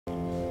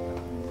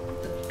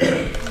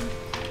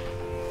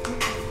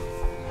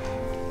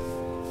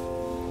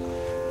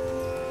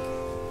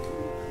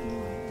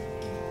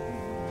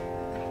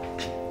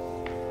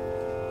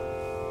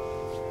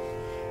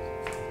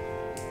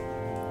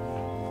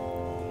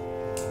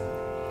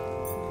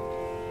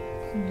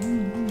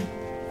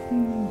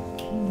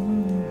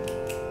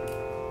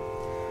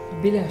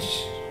Bilash,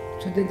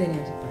 Shuddha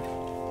Dhanyaja ಪಾಡಿ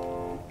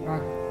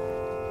ರಾಗ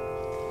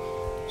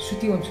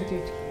ಶ್ರುತಿ ಒಂದು ಶ್ರುತಿ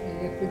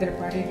ಇದರ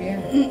ಪಾಡಿಗೆ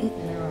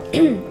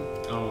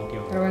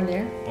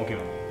ಪರವಾಗಿಲ್ಲ ಓಕೆ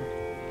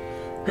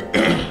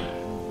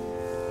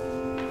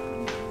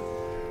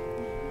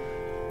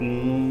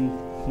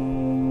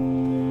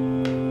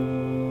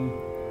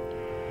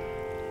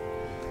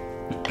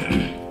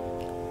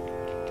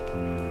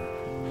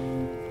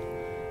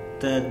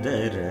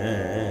ತದರ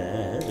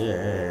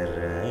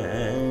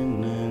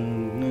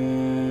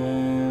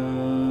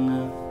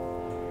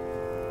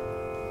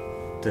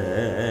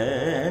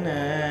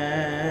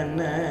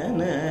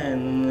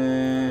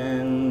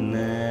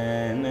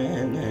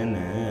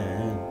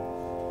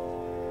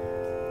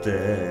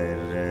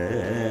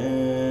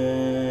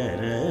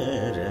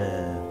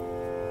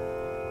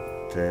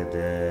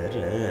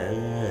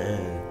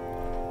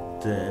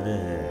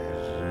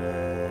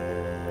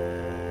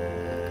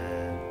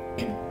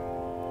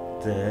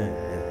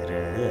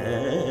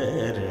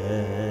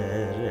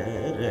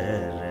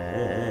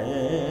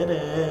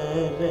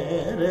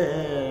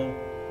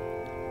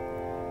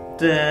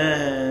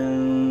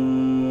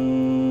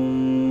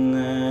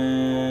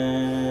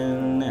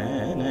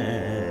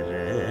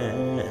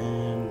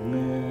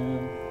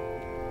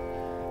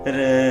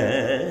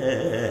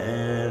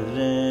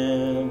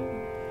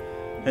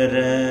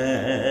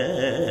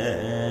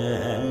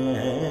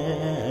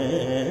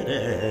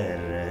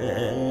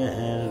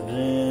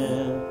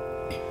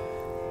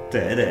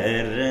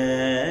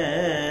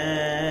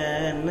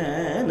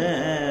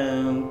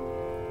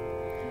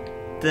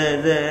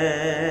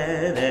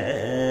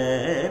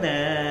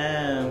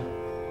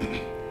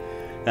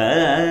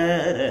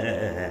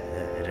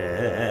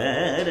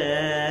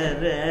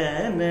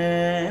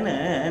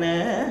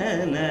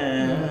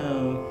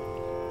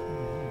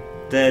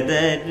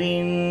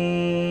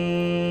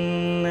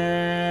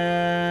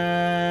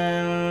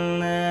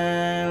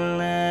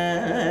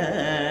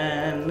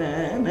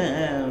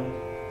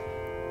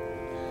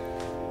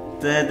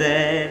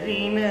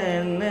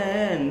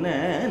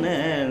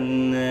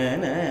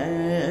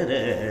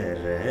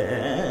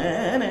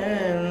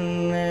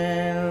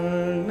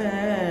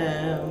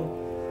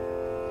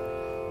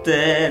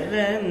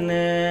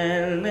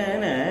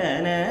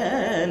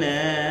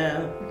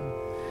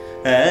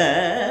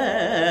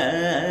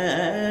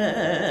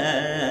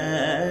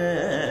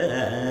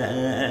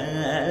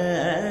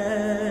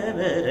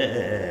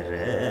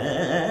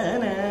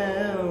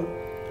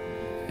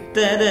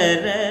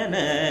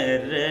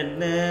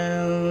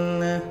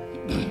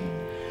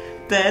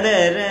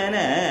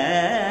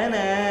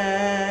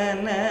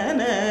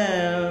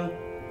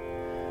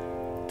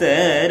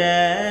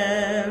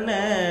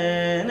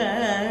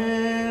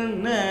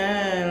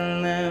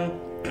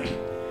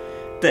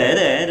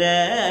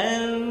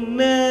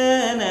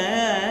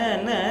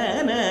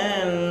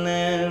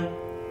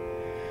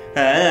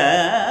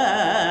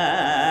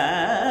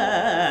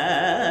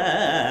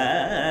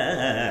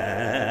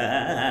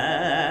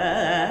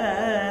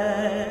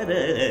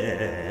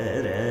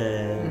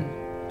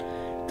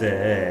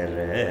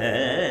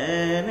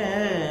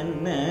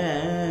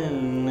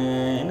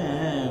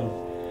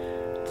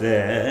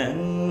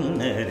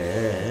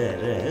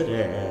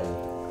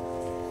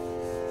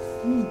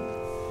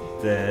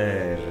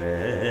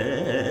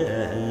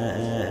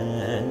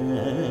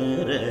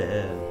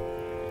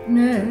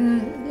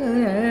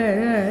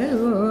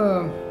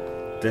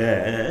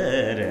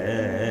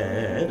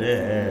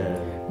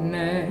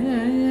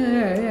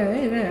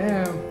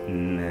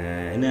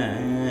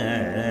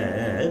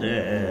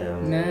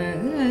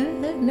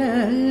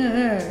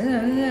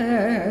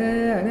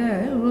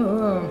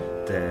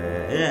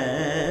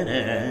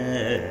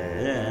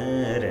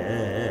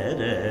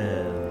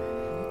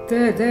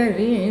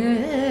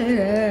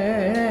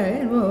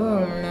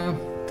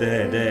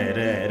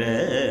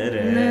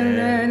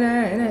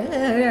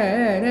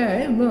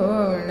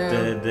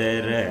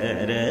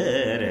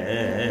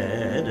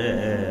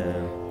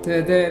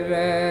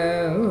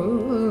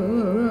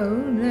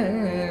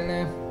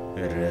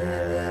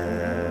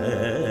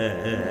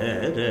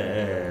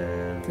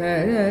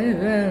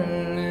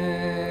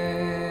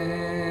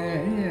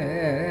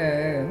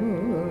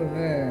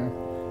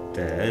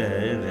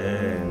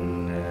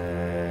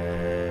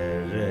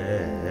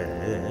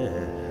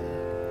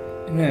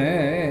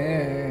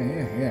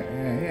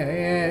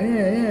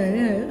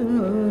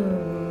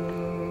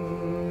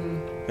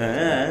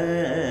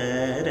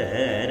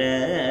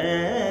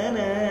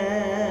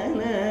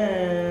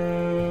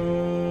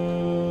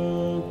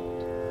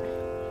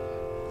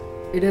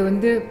இது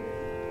வந்து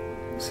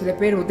சில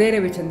பேர்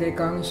உதயரவி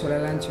சந்திரிக்கான்னு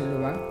சொல்லலாம்னு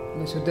சொல்லுவாள்.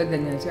 இந்த சுத்த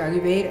தன்யாசி அது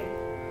வேறு.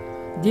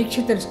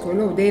 தீட்சிதர்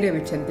ஸ்கூலில்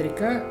உதயரவி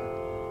சந்திரிக்கா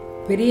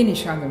பெரிய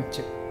நிஷாங்கம்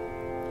வச்சு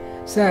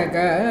ச க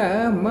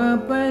ம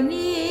ப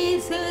நீ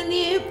ச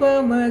நி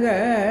பமக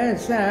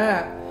ச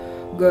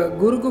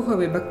குருகுஹ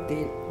விபக்தி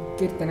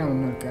கீர்த்தனை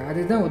ஒன்று இருக்குது.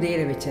 அதுதான்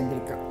உதயரவி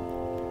சந்திரிகா.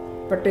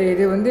 பட்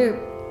இது வந்து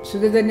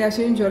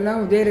சுததன்யாசின்னு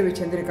சொல்லலாம், உதயரவி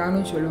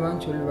சந்திரிகான்னு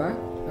சொல்லுவா.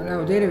 ஆனால்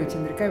உதயரவி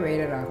சந்திரிகா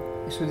வேற ராகம்,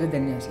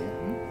 சுததன்யாசி.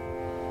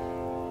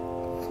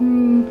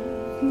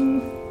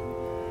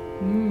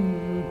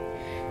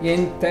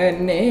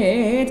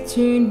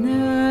 Enthanerchina,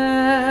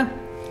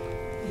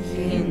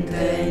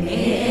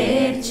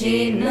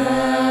 Enthanerchina,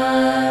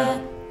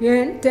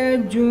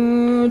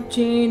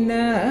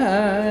 Enthajuchina,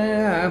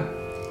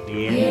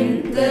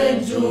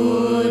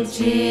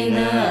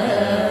 Enthajuchina,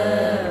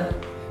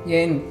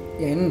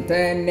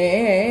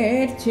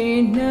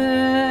 Enthanerchina,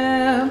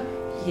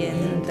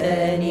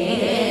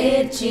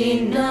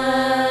 Enthanerchina.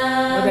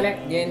 முதல்ல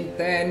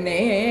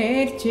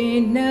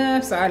Enthanerchina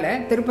சால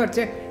திருப்பர்ச்ச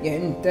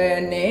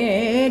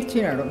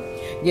Enthanerchinaடும்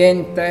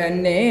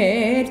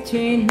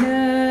Enthanerchina,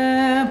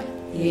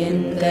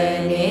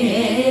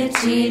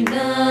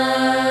 Enthanerchina,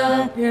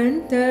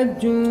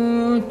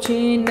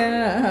 Enthajuchina,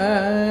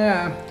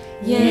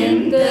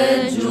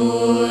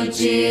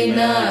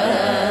 Enthajuchina,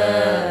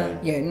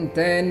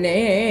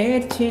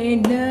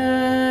 Enthanerchina,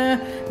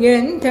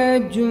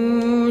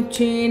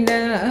 Enthajuchina,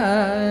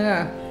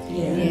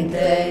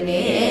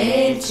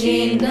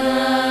 Enthanerchina,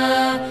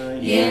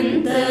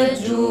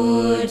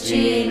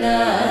 Enthajuchina,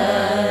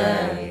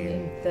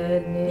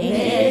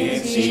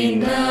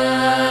 Enthanerchina,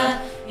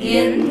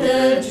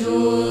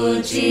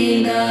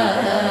 Enthajuchina,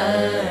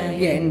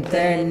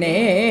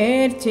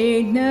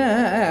 Enthanerchina,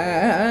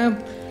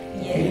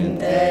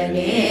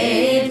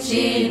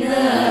 Enthanerchina,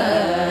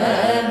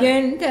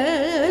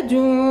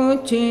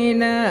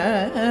 Enthajuchina,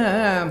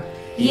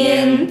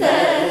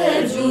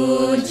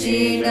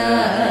 Enthajuchina,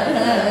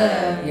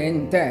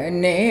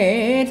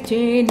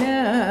 Enthanerchina,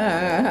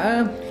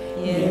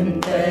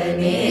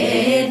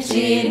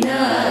 Enthanerchina,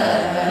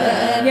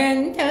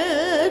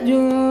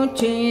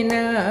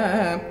 Enthajuchina,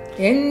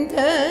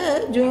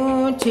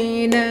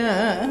 Enthajuchina,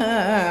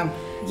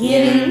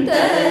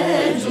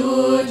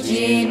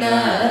 Enthajuchina,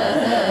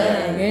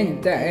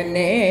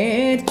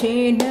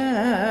 Enthanerchina,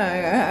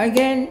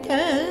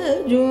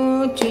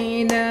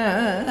 Enthajuchina,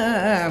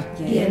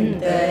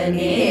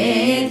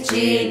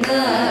 Enthanerchina,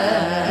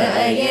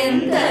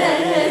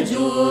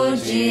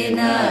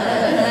 Enthajuchina,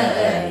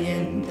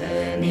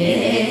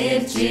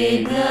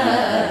 Enthanerchina,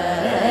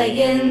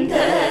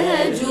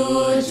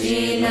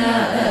 Enthajuchina,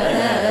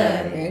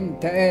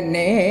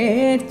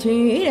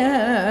 Enthanerchina,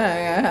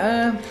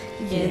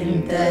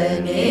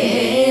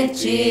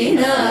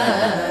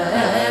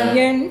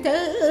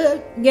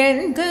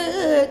 Enthanerchina,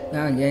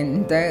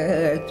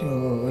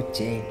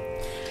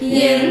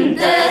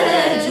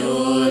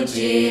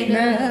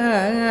 Enthajuchina,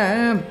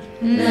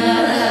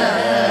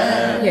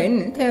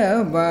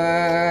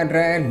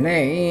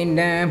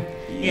 Enthavaralaina,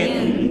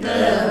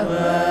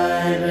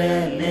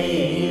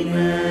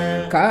 Enthavaralaina,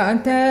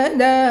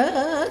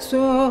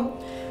 Kantadaso,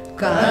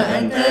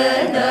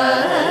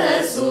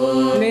 Kantadasu,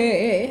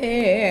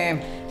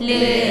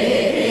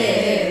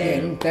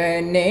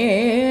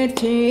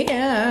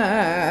 Enthanerchina,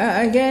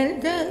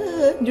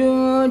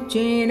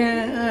 Enthajuchina,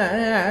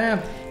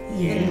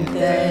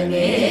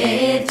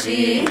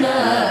 Enthanerchina,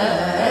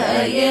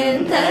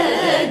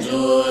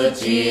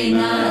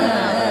 Enthajuchina,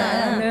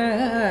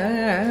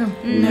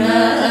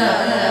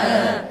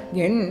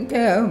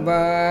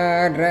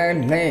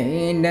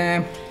 Enthavaralaina,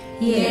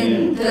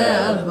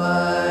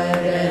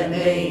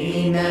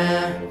 Enthavaralaina,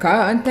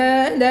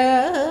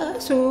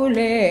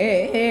 Kantadasule,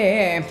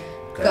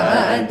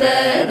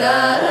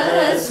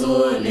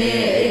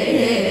 Kantadasule,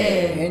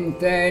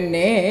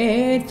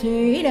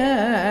 Enthanerchina,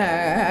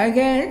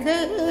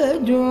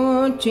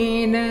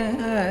 Enthajuchina,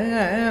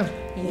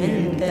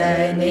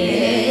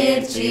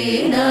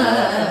 Enthanerchina,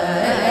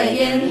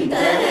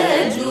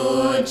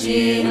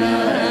 Enthajuchina,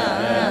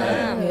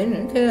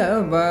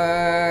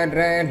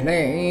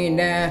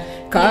 Enthavaralaina,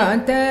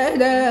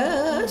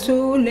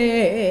 Kantadasule,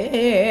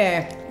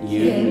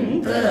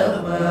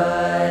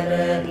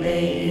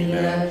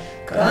 Enthavaralaina,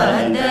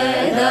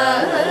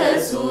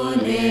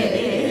 Kantadasule,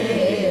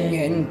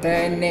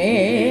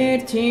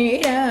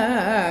 Enthanerchina,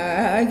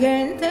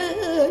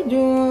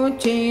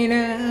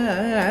 Enthajuchina,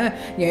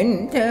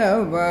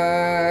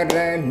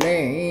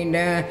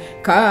 Enthavaralaina,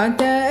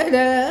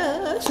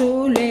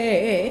 Kantadasule,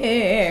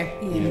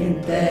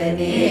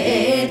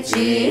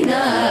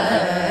 Enthanerchina,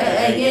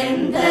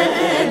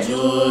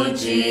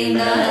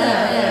 Enthajuchina,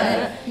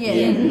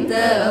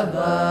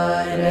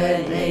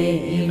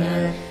 Enthavaralaina,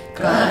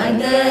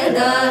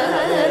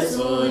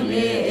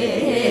 Kantadasule,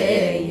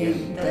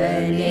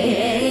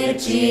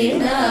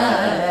 Enthanerchina,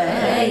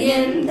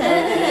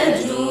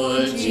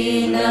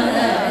 Enthajuchina,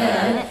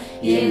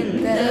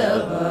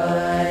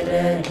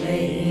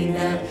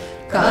 Enthavaralaina,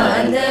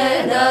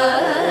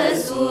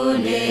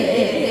 Kantadasule,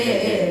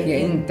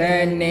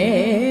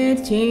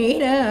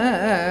 Enthanerchina,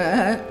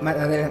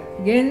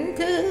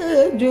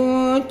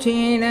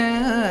 Enthajuchina,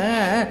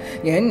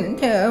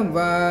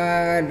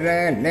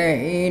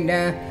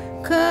 Enthavaralaina,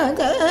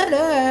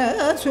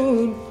 Kantadasu,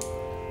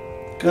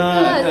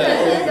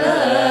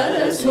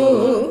 Kantadasu,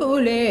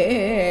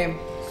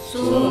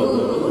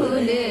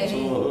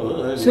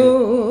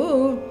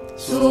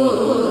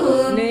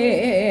 Sule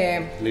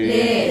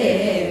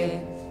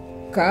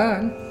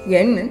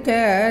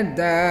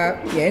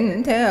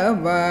எந்த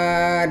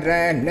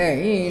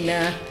வாரலைன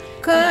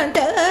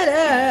காந்தர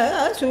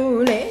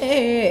சூலே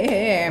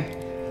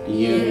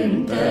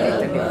எந்த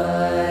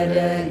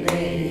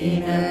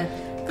வாரலைன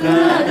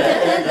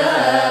காந்தர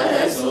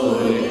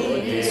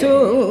Sule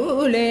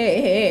Sule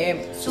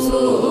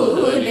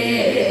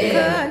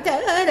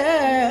காந்தர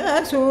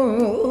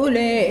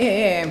Sule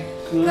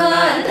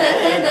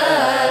காந்தர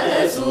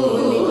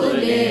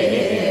Sule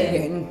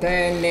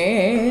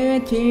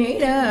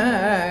Enthanerchina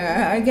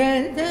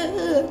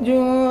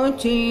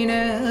Jyochina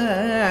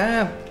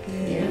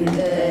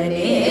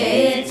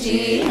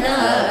Enthanerchina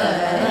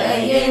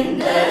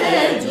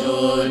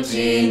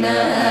Enthanerchina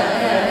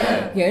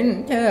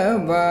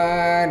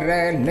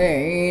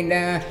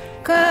Enthavaralaina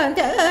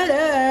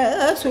Kandara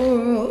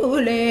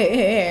Sule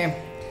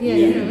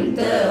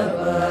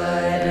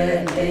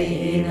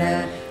Enthavaralaina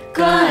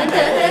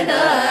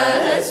Kandara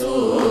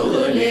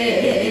Sule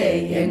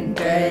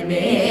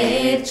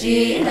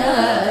Enthanerchina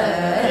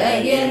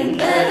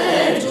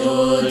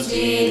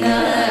Enthanerchina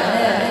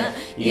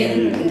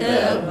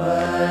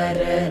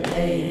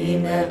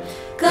Enthavaralaina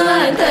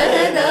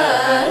Kandara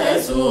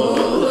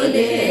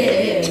Sule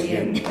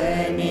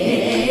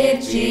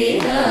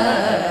Enthanerchina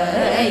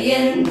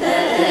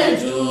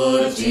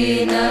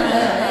Enthanerchina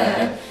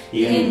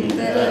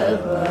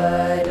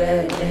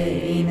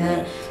Enthavaralaina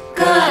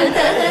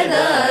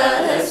Kandara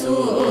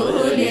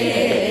Sule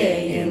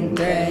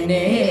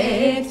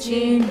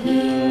Enthanerchina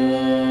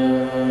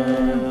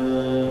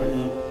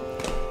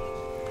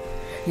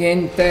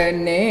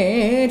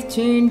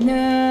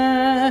Enthanerchina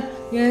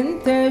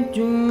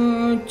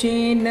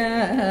Enthanerchina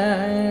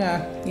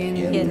Enthanerchina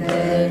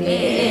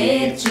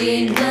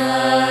Enthanerchina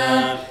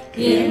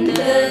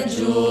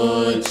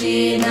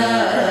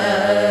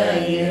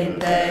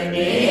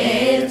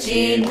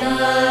Enthanerchina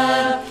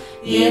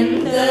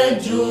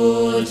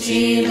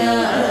Enthanerchina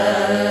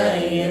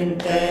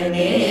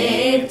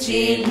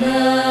Enthanerchina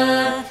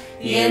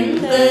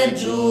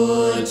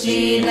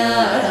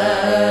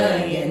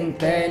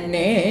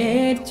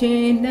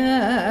Enthanerchina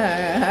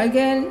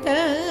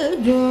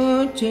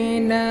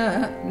Enthanerchina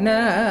na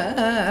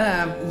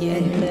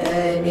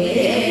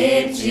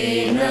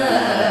Enthanerchina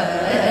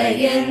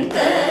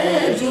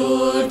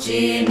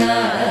Enthanerchina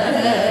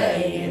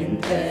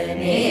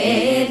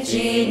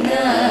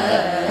Enthanerchina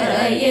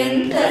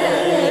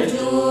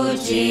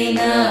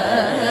Enthanerchina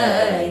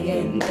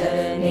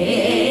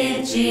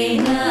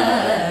Enthanerchina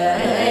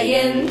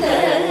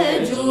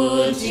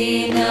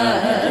Enthanerchina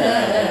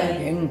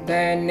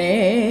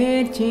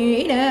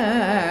Enthanerchina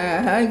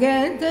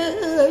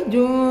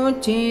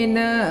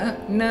Enthanerchina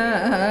na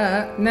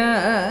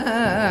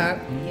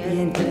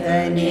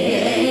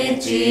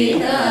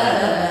Enthanerchina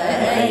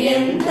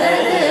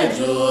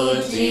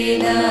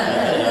Enthanerchina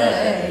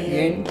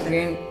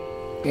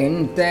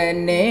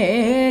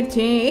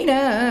Enthanerchina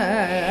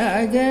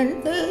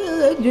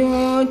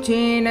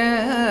Enthanerchina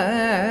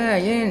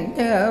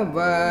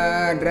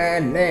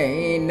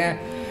Enthavaralaina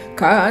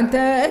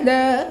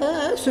Kandara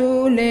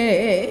Sule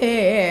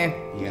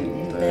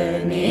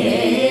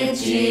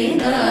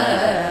Enthanerchina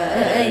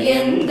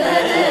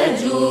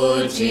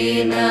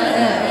Enthanerchina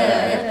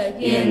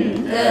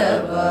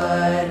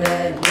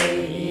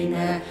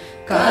Enthavaralaina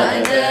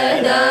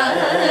Kandara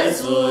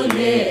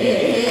Sule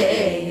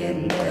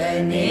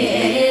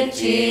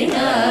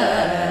Enthanerchina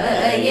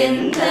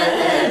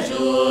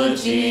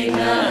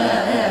Enthanerchina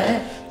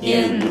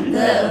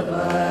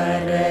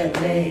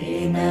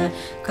Enthavaralaina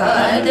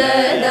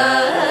Kandara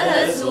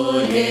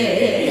Sule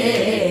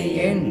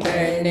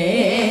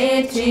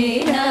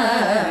Enthanerchina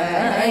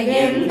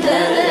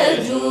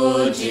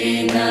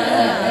Enthanerchina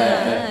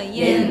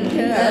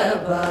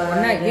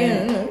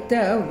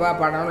Entha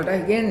பாடணும்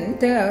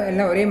எந்த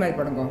எல்லாம் ஒரே மாதிரி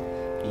பாடுங்க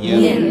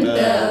எந்த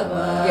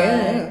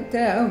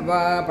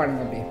வா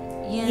பாடுங்க அப்படியே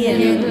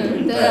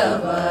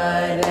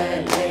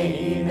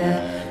Enthavaralaina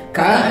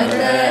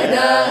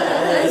Kandara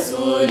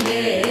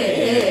Sule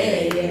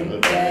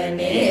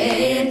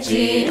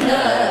Enthanerchina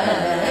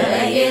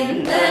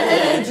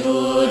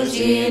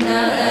Enthanerchina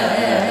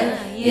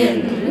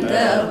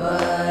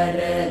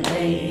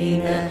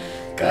Enthavaralaina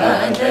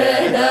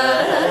Kandara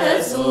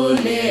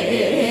Sule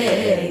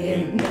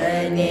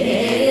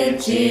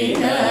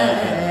Enthanerchina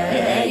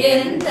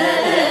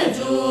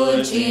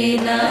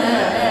Enthanerchina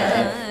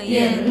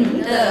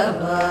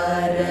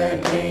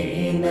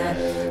Enthavaralaina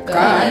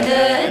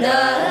Kandara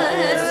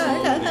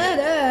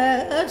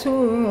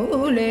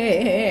Sule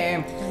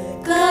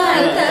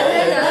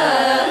Kandara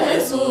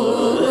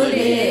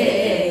Sule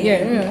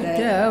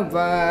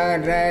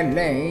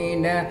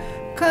Enthavaralaina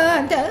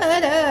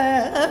Kandara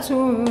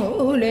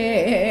Sule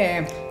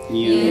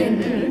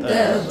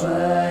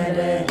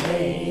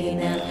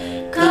Enthavaralaina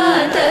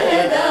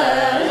Kandara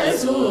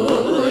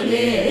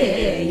Sule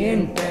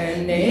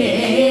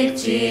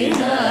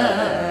Enthanerchina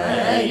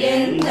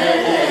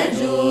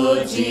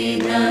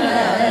Enthanerchina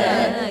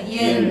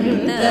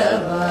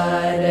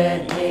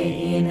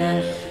Enthavaralaina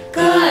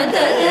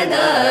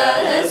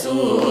Kandara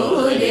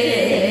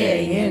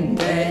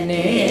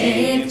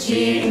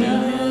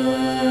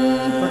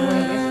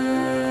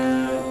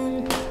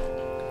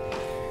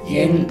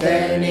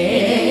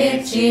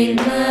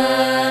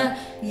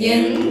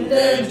ಎಂತ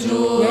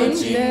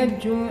ಜೋಚಿ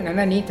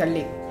ನನ್ನ ನೀ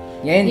ತಲ್ಲಿ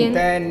ಎಂತ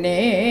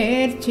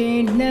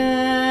ನೇರ್ಚಿನ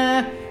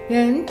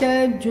ಎಂತ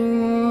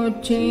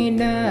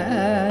ಜೋಚಿನ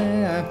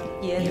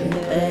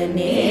ಎಂತ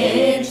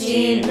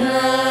ನೇರ್ಚಿನ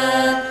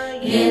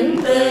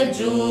ಎಂತ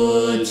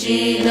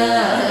ಜೋಚಿನ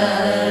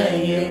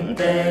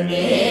ಎಂತ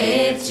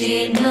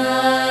ನೇರ್ಚಿನ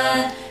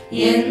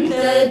ಎಂತ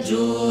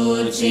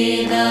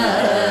ಜೋಚಿನ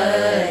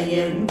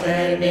ಎಂತ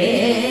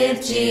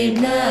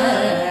ನೇರ್ಚಿನ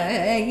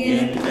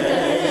ಎಂತ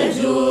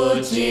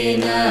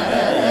ಜೋಚಿನ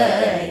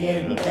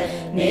ಎಂತ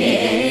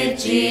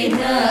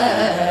ನೇರ್ಚಿನ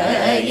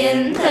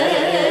ಎಂತ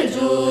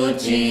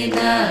ಜೋಚಿನ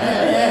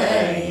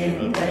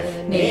ಎಂತ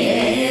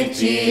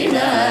ನೇರ್ಚಿನ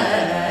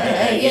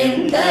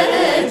ಎಂತ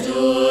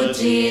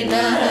ಜೋಚಿನ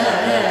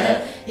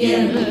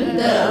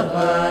ಎಂದ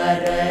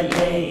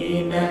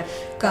ಬಾರಲೈನ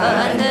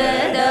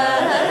ಕಾನದ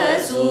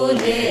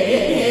ಸೂಲೆ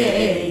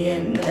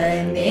ಎಂತ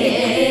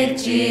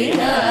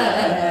ನೇರ್ಚಿನ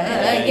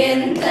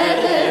ಎಂತ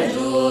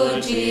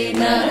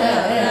ಜೋಚಿನ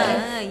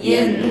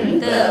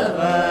ಎಂದ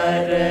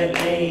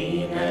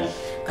ಬಾರಲೈನ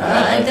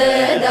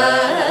ಕಾನದ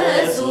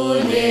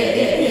ಸೂಲೆ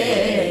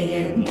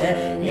ಎಂತ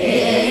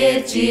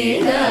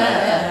ನೇರ್ಚಿನ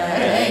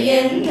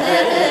ಎಂತ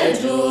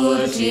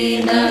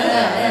ಜೋಚಿನ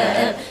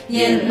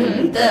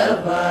ಎಂತ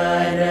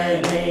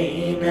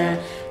ಬಾರಲೈನ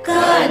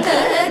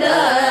ಕಾನದ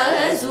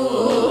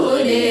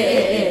ಸೂಲೆ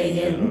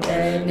ಎಂತ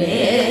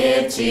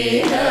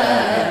ನೇರ್ಚಿನ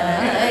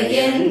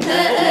ಎಂತ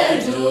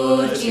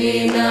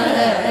ಜೋಚಿನ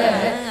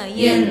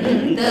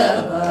ಎಂತ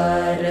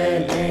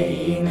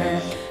ಬಾರಲೈನ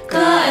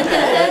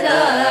ಕಾನದ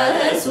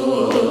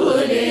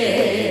ಸೂಲೆ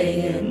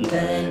ಎಂತ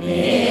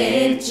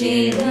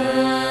ನೇರ್ಚಿನ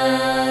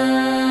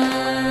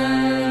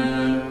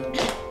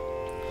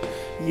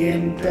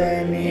ಎಂತ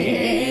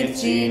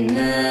ನೇರ್ಚಿನ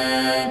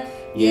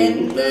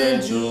ಎಂತ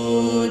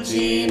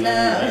ಜೋಚಿನ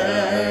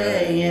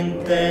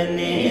ಎಂತ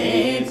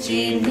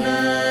ನೇರ್ಚಿನ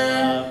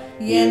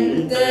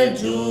ಎಂತ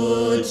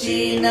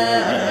ಜೋಚಿನ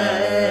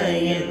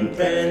ಎಂತ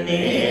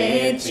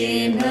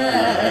ನೇರ್ಚಿನ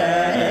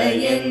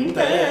ಎಂತ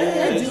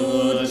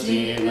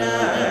ಜೋಚಿನ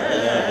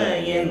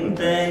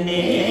ಎಂತ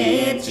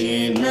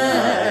ನೇರ್ಚಿನ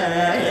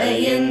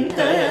ಎಂತ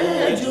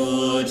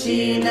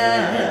ಜೋಚಿನ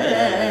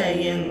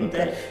ಎಂತ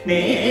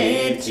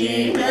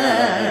ನೇರ್ಚಿನ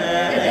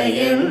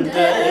ಎಂತ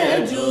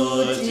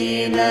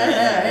ಜೋಚಿನ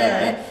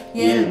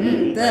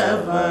ಎಂತ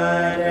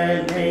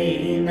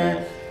ಬಾರಲೈನ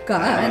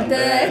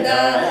ಕಾಂತದ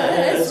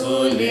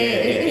ಸೂಲೆ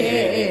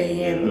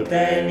ಎಂತ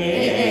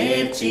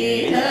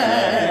ನೇರ್ಚಿನ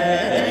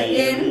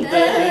ಎಂತ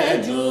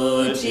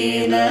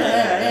ಜೋಚಿನ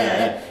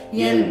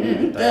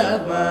ಎಂತ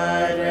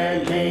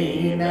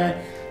ಬಾರಲೈನ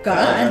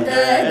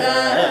ಕಾಂತದ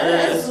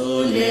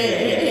ಸೂಲೆ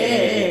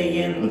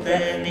ಎಂತ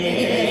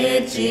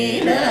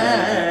ನೇರ್ಚಿನ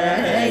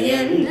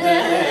ಎಂತ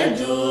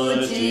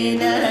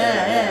ಜೋಚಿನ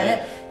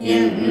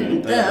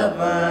ಎಂತ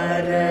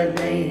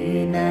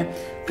ಬಾರಲೈನ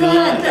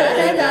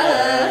ಕಾಂತದ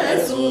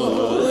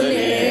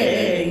ಸೂಲೆ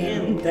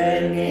ಎಂತ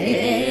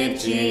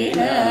ನೇರ್ಚಿನ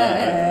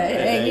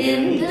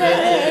ಎಂತ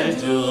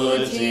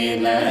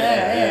ಜೋಚಿನ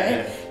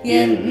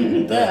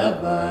ಎಂತ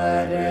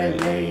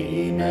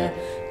ಬಾರಲೈನ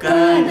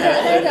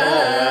ಕಾಂತದ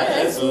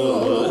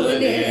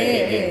ಸೂಲೆ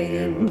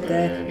ಎಂತ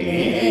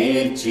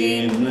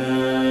ನೇರ್ಚಿನ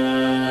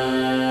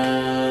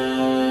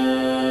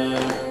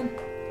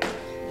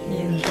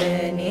ಎಂತ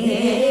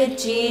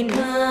ನೇರ್ಚಿನ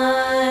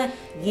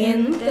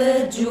ಎಂತ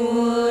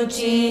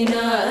ಜೋಚಿನ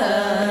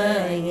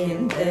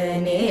ಎಂತ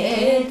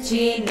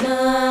ನೇರ್ಚಿನ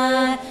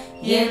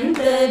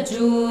ಎಂತ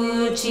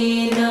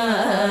ಜೋಚಿನ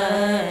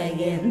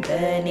ಎಂತ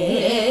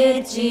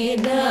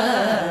ನೇರ್ಚಿನ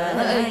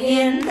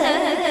ಎಂತ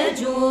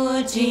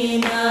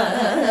ಜೋಚಿನ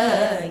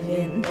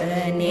ಎಂತ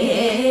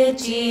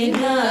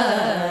ನೇರ್ಚಿನ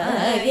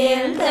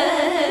ಎಂತ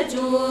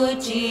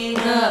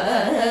ಜೋಚಿನ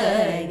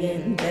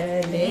ಎಂತ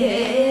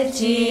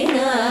ನೇರ್ಚಿನ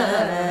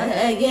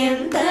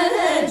ಎಂತ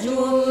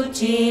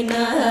ಜೋಚಿನ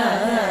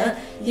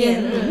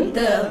ಎಂತ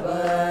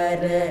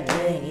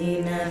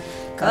ಬಾರಲೈನ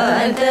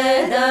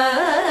ಕಾಂತದ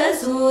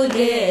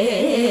ಸೂಲೆ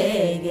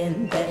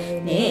ಎಂತ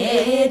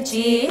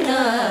ನೇರ್ಚಿನ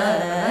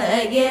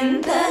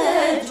ಎಂತ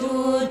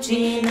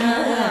ಜೋಚಿನ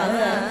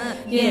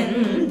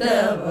ಎಂತ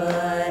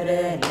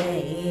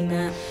ಬಾರಲೈನ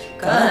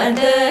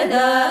ಕಾಂತದ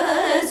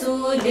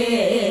ಸೂಲೆ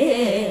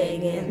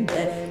ಎಂತ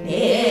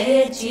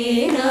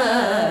ನೇರ್ಚಿನ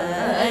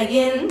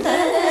ಎಂತ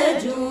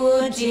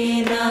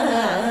ಜೋಚಿನ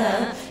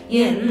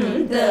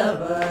ಎಂತ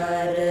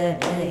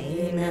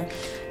ಬಾರಲೈನ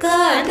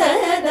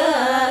ಕಾಂತದ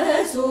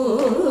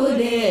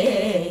ಸೂಲೆ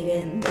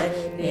ಎಂತ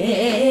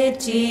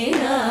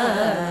ನೇರ್ಚಿನ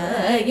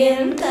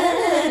ಎಂತ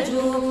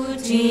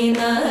ಜೋಚಿನ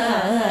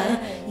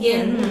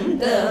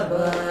ಎಂತ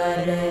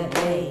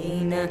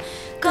ಬಾರಲೈನ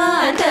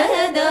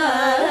ಕಾಂತದ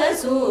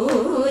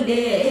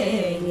ಸೂಲೆ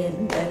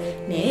ಎಂತ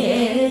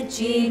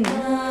ನೇರ್ಚಿನ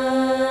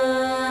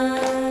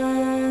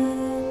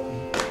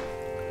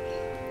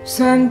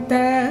ಸಂತ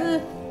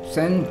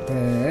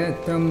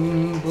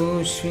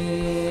ಸಂತತಂಬುಶ್ರೀ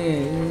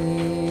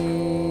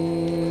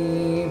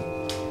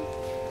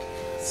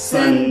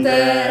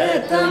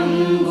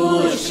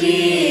ಸಂತತಂಬುಶ್ರೀ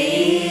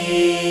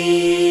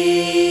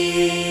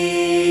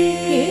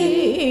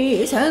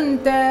ಸಂತ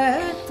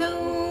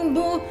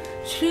சந்ததம்பு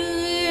ஸ்ரீ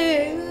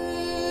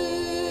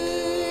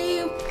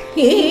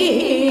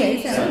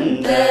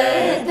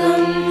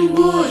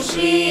சந்ததம்பு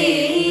ஸ்ரீ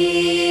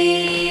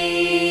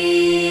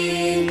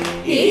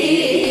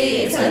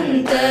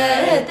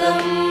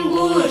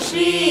சந்ததம்பு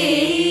ஸ்ரீ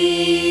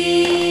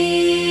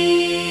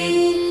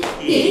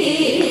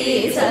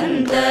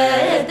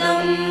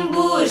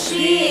சந்ததம்பு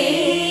ஸ்ரீ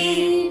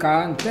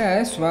காந்த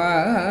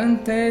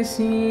ஸ்வாந்த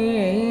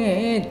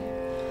சீத்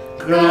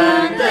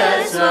காந்த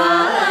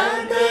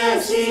ஸ்வாந்த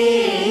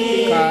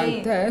சீத்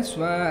காந்த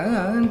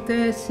ஸ்வாந்த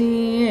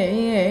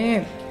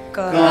சீத்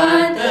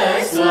காந்த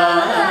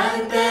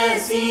ஸ்வாந்த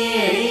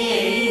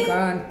சீத்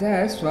காந்த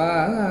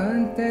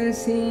ஸ்வாந்த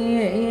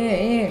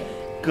சீத்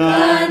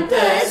காந்த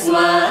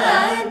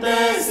ஸ்வாந்த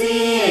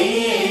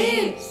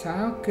சீத்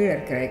சாக்கு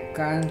இருக்கிற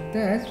காந்த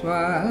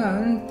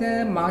ஸ்வாந்த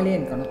மாலை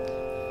இருக்கணும்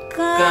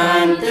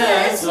காந்த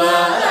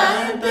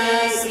ஸ்வாந்த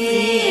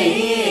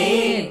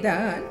சீத்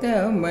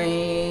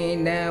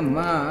தாத்தமைன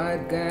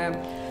மார்க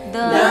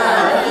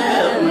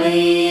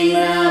தாதமைன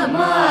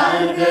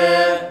மார்க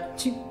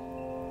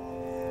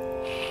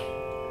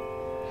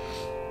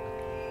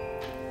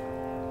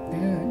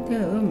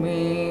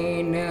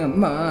தாத்தமைன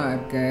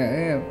மார்க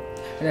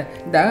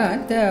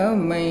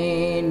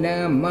தாத்தமைன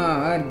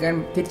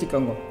மார்க்கம்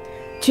திருச்சிக்கோங்க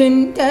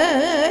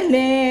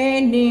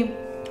சிந்தலேனி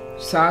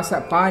சாசா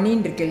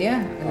பானின்னு இருக்கு இல்லையா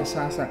அந்த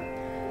சாசா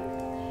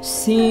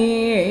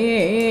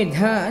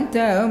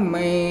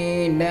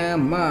சீதாந்தமைன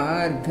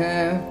மார்க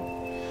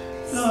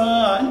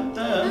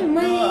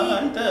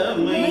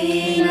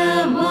சாந்தமைன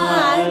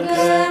மார்க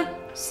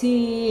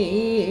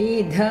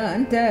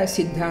சீதாந்த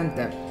சித்தாந்த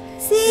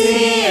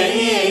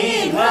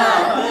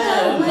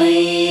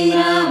சீதாந்தமைன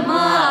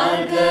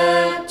மார்க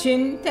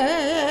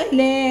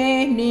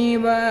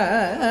சிந்தலேனிவ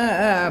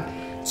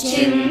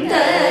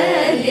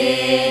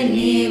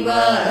சிந்தலேனிவ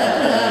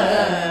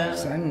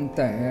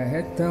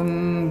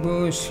சந்ததம்பு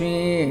ஸ்ரீ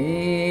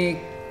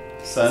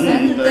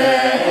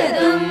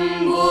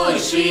சந்ததம்பு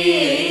ஸ்ரீ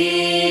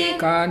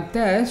காந்த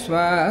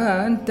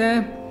ஸ்வாந்த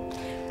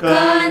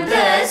காந்த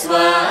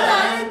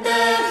ஸ்வாந்த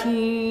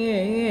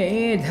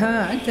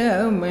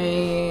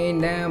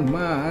சீதாந்தமைன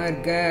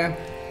மார்க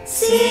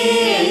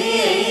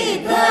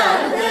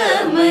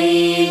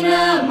சீதாந்தமைன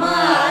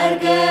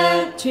மார்க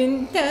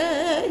சிந்தலேனிவ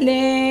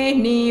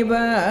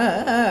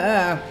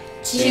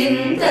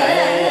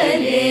சிந்தலேனிவ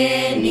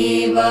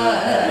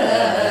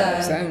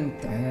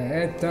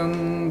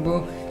சந்ததம்பு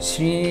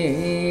ஸ்ரீ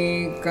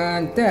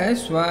காந்த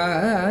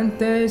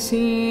ஸ்வாந்த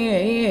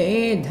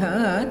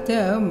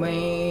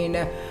சீதாந்தமைன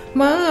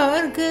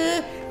மார்க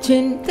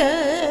சிந்தலேனிவ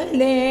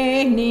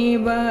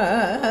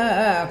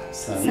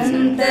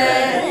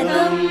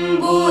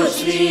சந்ததம்பு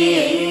ஸ்ரீ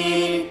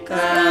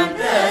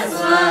காந்த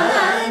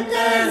ஸ்வாந்த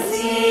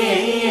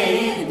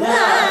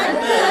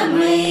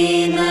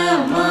சீதாந்தமைன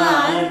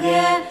மார்க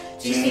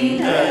சிந்தலேனிவ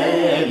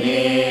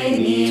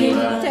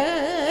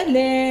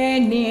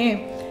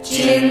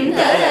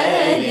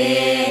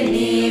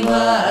சிந்தலேனிவ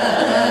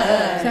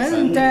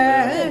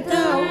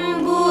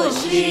சந்ததம்பு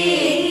ஸ்ரீ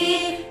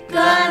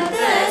காந்த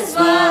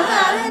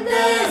ஸ்வாந்த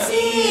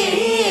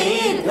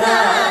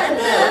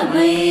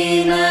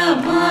சீதாந்தமைன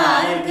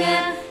மார்க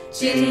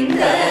சிந்தலேனிவ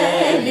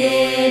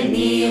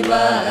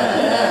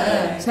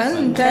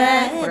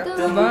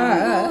சந்ததம்பு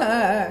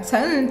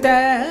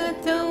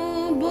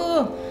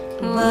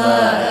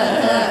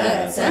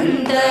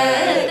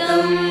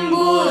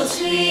சந்ததம்பு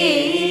ஸ்ரீ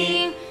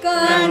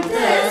காந்த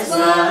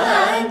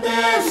ஸ்வாந்த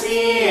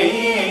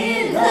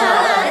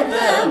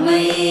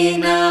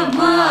சீதாந்தமைன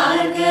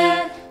மார்க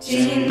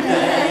சிந்தலேனிவ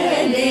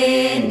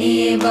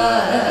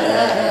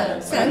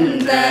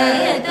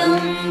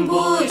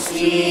சந்ததம்பு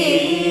ஸ்ரீ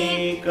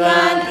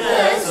காந்த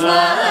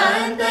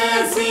ஸ்வாந்த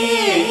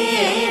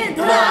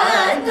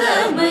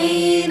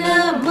சீதாந்தமைன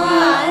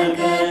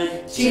மார்க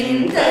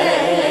சிந்தலேனிவ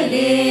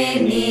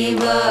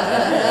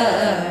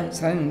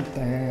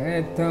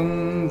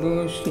சந்ததம்பு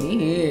ஸ்ரீ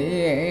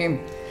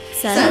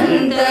சந்ததம்பு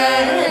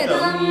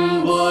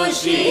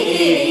ஸ்ரீ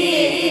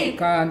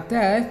காந்த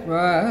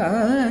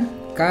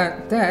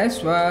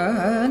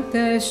ஸ்வாந்த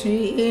ஸ்ரீ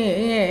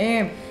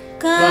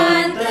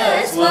காந்த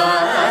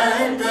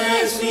ஸ்வாந்த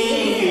ஸ்ரீ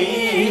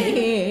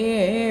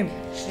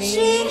ஸ்ரீ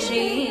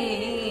ஸ்ரீ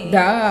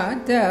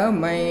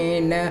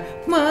தாத்தமைன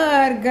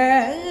மார்க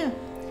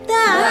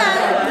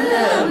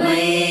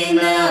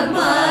தாதமைன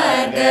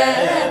மார்க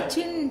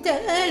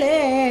சிந்தலேனிவ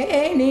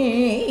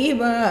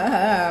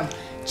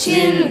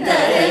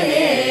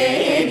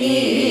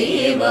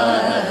சிந்தலேனிவ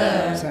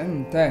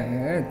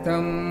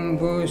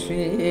சந்ததம்பு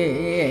ஸ்ரீ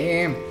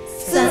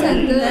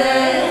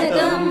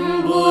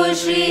சந்ததம்பு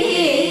ஸ்ரீ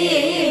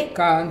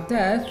காந்த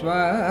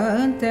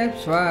ஸ்வாந்த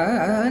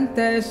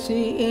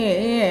ஸ்ரீ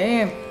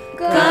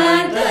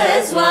காந்த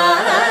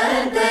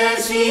ஸ்வாந்த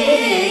Sri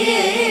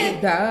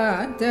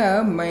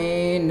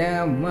தாத்தமைன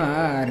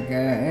மார்க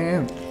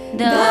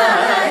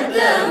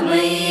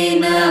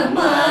தாதமைன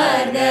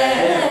மார்க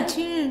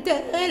சிந்தலேனிவ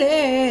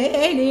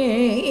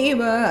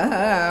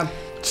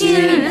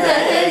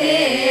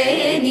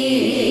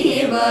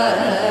சிந்தலேனிவ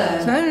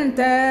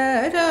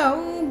சந்ததம்பு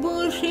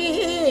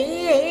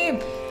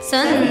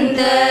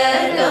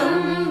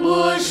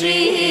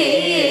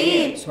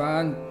Santatambushri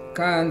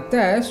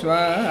Kanta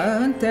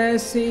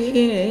Swantasi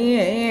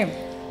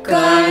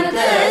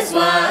Kanta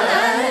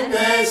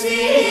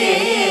Swantasi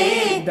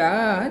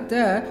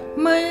Data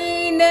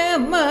Maina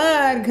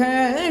Marga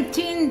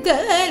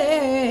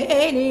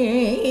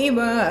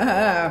Chintaleniva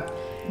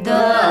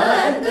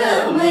Data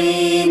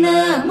Maina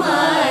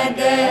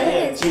Marga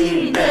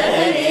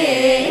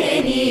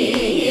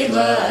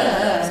Chintaleniva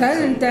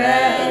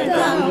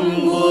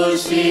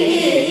Santatambushri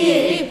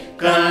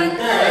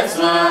Kanta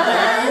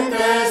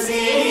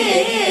Swantasi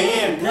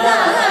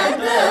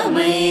Data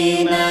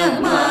Maina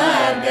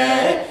Marga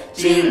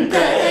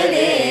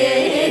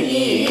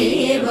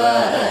Chintaleniva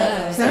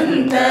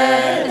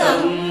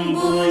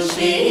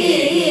Santatambushri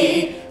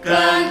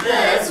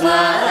Kanta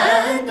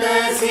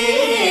Swantasi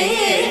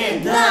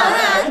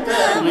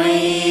Data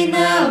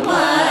Maina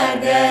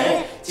Marga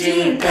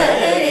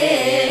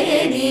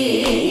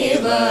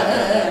Chintaleniva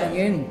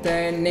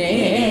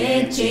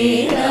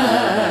Enthanerchina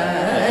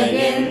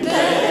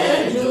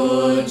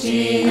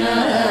Enthanerchina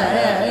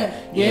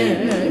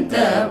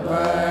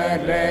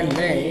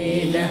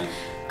Enthavaranaina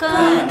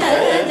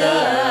Kanadasune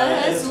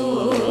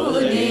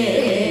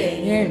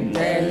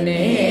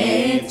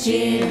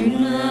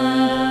Enthanerchina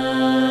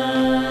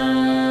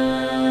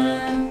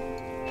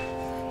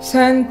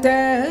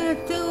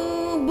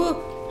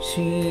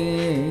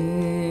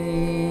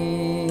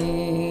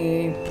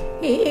Santatambushri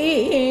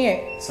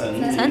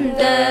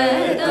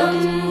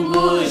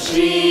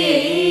Santatambushri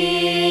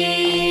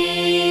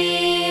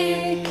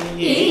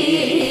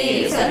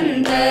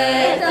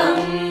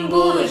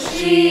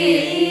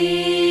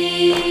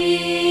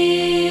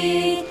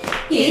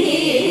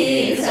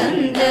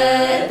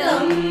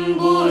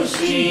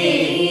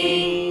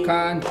Santatambushri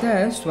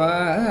Kanta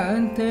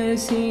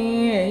Swantasi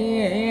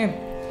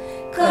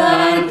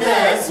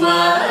Kanta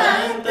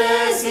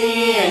Swantasi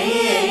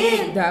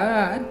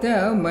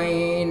Data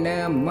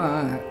Maina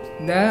Marga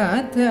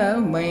Data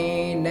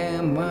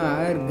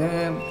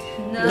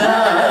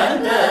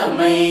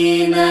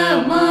Maina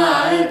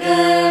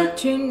Marga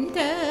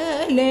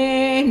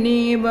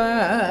Chintaleniva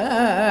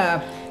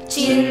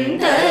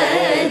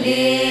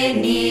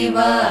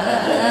Chintaleniva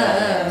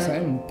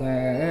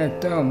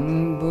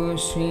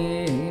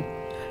Santatambushri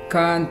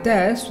Kanta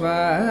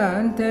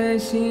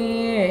Swantasi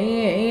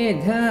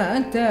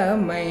Data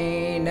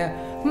Maina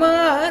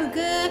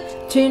Marga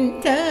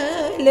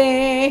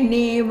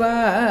Chintaleniva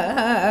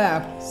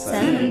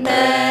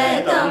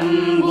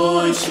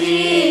Santatambushri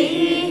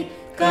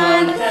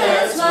Kanta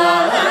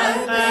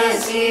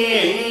Swantasi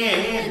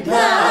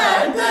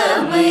Data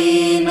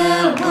Maina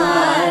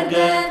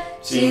Marga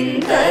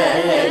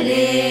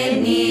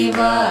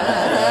Chintaleniva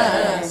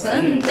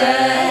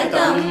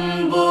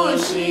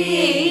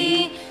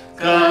Santatambushri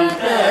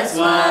Kanta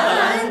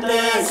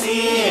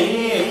Swantasi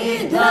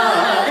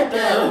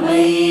Data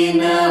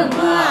Maina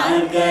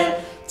Marga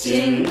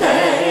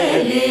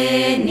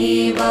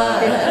Chintaleniva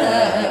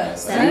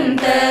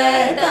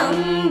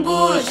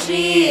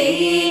Santatambushri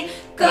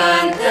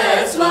Kanta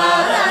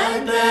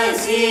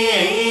Swantasi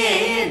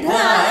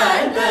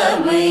Data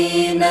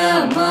Maina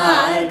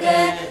Marga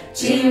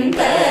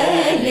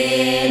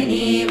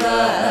Chintaleniva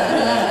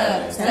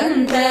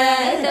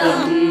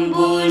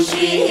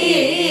Santatambushri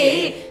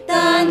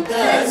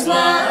Kanta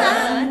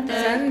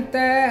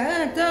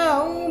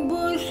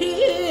Santatambushri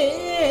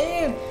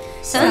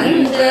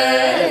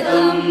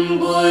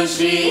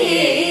Santatambushri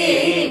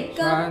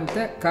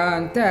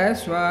Kanta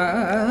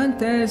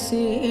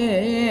Swantasi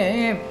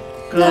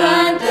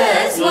Kanta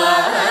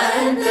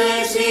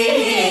Swantasi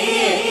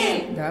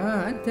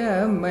Data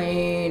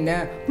Maina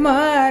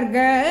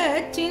Marga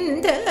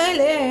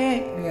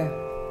Chintaleniva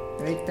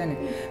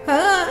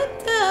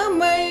Data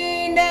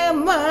Maina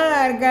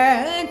Marga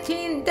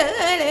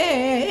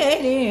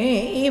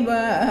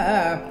Chintaleniva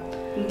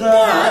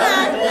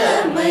Data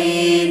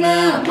Maina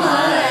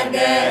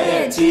Marga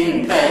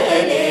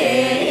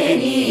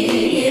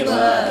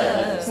Chintaleniva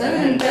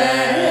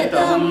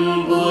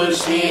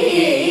Santatambushri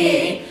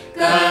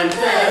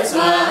Kanta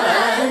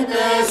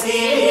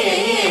Swantasi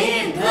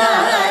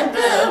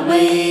Data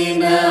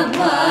Maina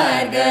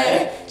Marga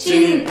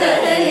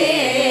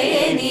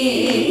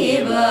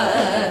Chintaleniva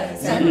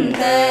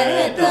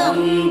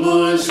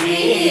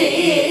Santatambushri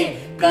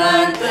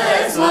Kanta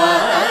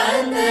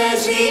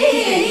Swantasi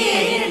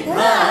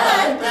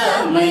Data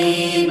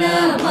Maina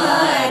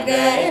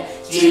Marga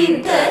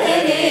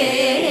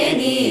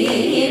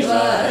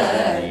Chintaleniva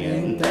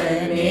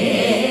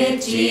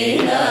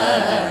Enthanerchina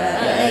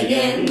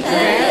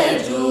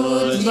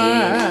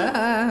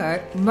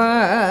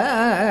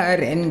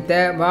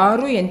Varenta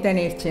Varu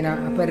Enthanerchina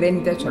அப்ப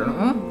ரெந்த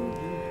சொல்லணும்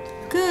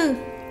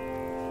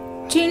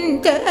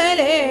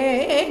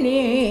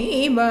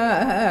Chintaleniva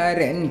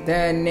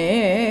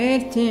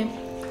Enthanerchina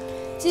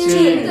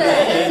Chintaleniva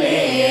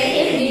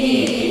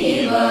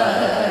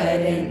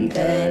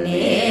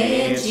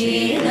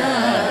Enthanerchina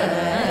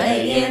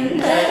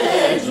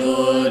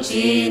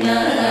Enthanerchina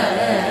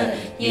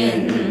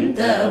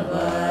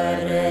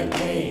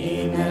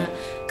Enthavaranaina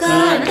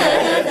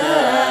Kanadasune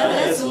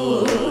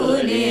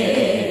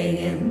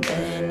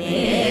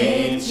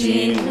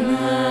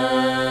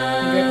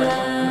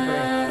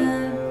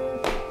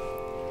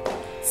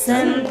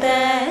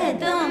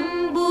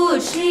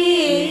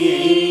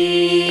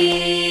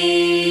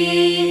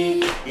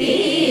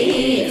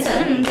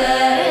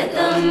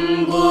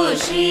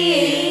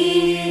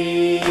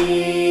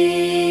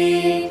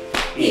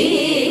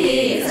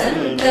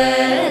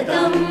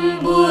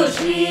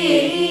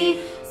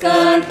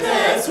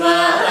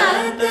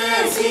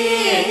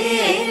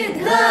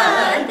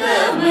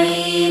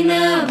సిద్ధార్థమైన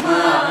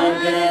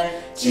మార్గ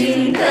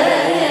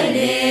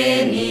చింతలే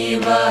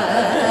నివా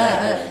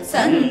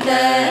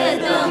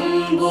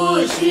సంతతంబు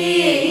శ్రీ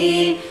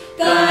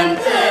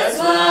కాంత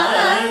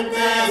స్వాంత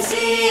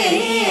సిద్ధార్థమైన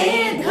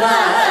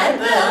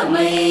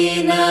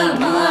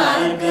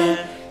మార్గ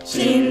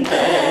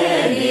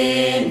చింతలే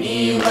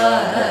నివా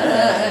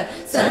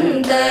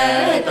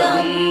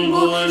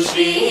సంతతంబు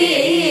శ్రీ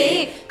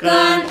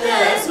కాంత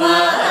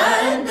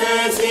స్వాంత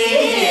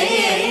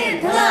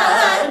సిద్ధార్థమైన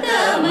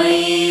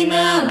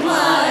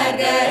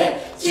మార్గ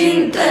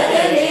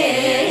చింతలే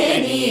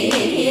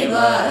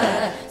నివా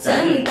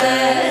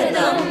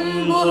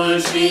సంతతంబు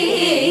శ్రీ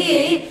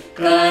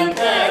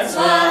కాంత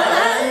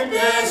స్వాంత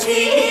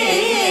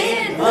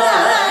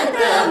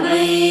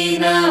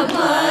సిద్ధార్థమైన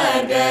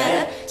మార్గ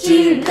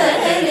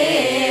చింతలే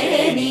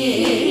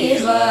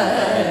నివా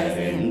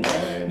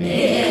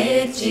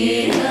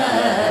నేర్చిన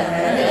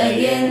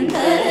ఎంత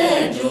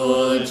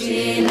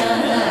జూచిన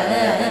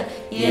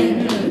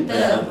ఎంత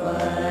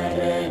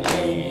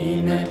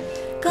వారలైన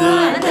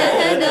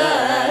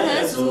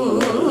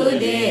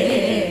కాంతదాసులే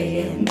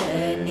ఎంత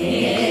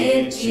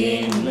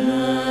నేర్చిన.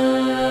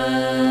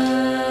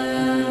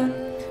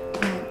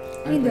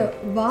 இந்த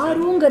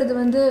வாருங்கிறது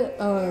வந்து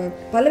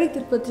பல்லவி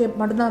திருப்பத்தை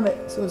மட்டும்தான்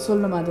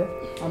சொல்லணும். அது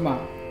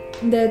ஆமாம்.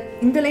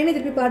 இந்த லைனை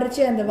திருப்பி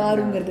பாடுறச்சு அந்த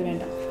வாருங்கிறது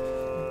வேண்டாம்.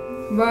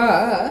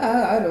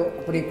 வாரோ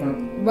அப்படி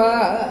இருக்கணும்.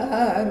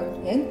 வாரோ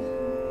என்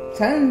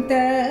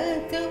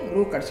சந்தத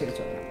ரூ கடைசியில்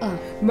சொல்லலாம்.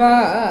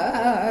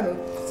 வாரோ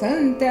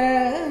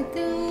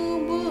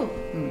சந்ததம்பு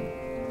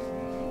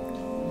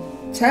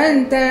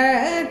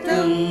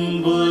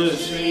சந்ததம்பு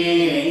ஸ்ரீ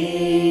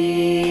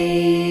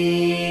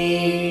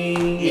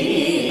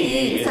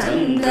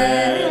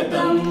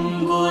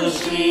சந்ததம்பு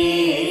ஸ்ரீ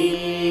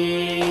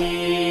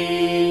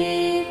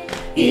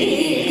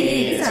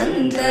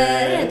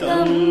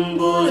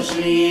సంతతంబు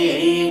శ్రీ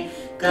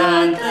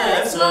కాంత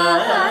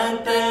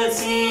స్వాంత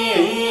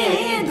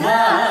సిద్ధార్థమైన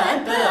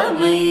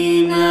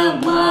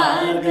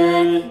మార్గ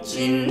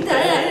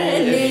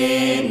చింతలే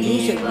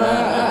నివా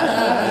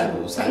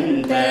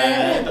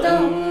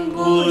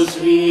సంతతంబు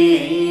శ్రీ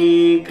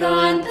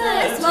కాంత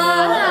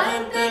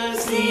స్వాంత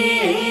సిద్ధార్థమైన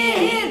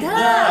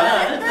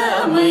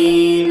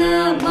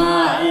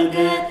మార్గ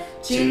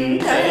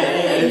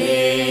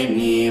చింతలే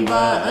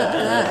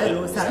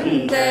నివారు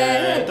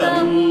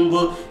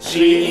సంతతంబు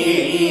శ్రీ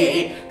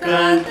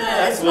కాంత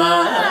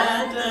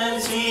స్వాంత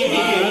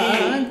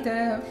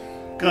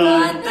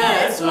కాంత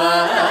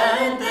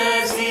స్వాంత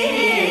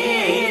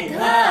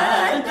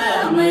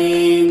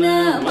సిద్ధార్థమైన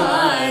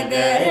మార్గ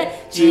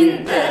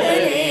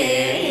చింతలే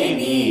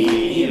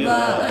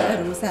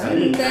నివారు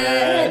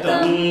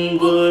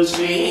సంతతంబు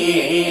శ్రీ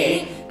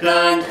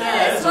కాంత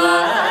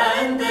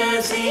స్వాంత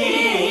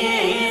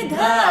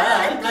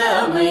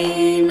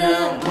సిద్ధార్థమైన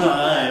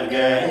మార్గ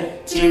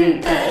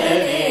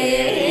చింతలే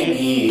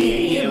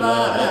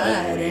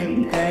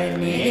నివారంత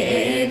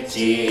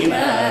నేర్చిన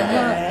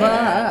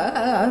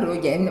వారు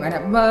జన్మన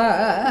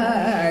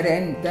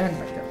వారంత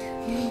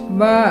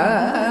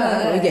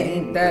వారు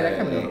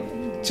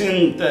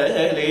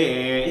చింతలే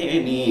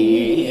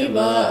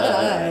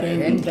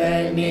నివారంత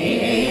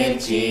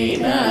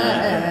నేర్చిన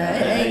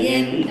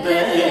ఎంత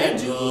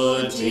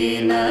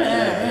జోచిన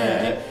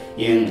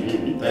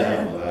ఎంత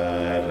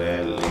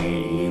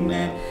వారలీన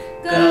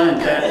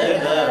కాంతదాసులే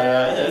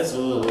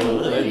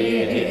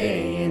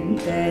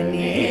ఎంత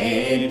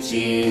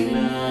నేర్చిన.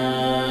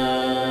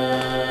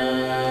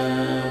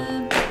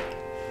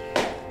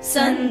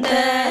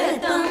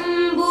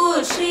 సంతతంబు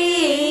శ్రీ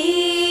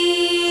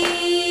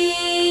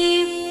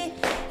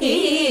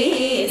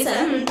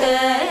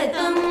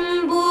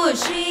సంతతంబు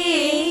శ్రీ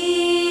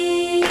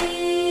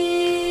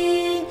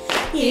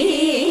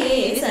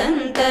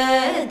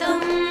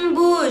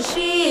సంతతంబు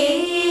శ్రీ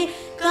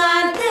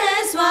కాంత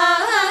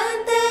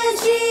స్వాంత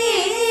సిద్ధార్థమైన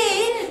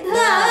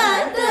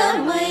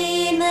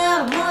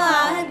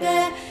మార్గ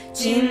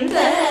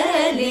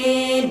చింతలే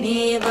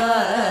నివా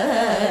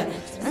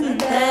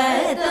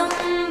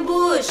సంతతంబు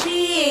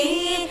శ్రీ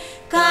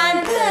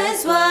కాంత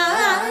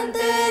స్వాంత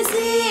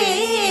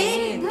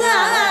సిద్ధార్థమైన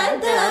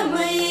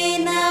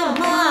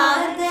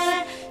మార్గ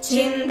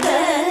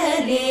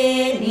చింతలే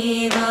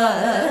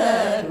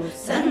నివారు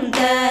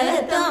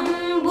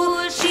సంతతంబు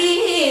శ్రీ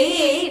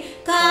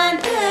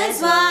కాంత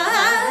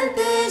స్వాంత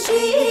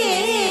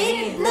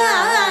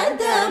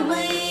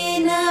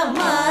సిద్ధార్థమైన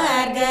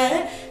మార్గ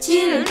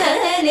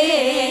చింతలే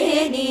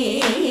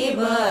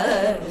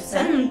నివారు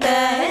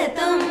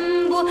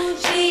సంతతంబు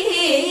శ్రీ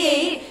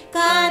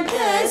కాంత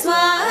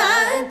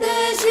స్వాంత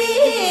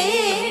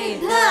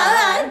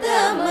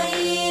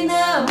సిద్ధార్థమైన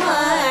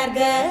మార్గ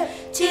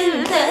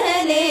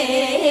చింతలే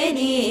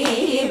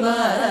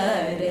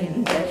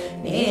నివారంత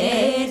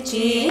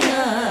నేర్చిన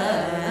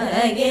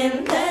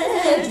ఎంత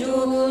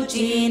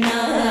జూచిన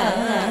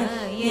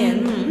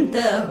ఎంత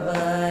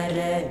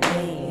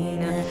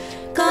వారదైన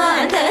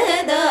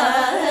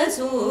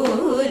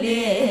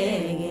కాంతదాసులే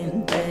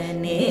ఎంత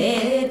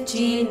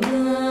నేర్చిన.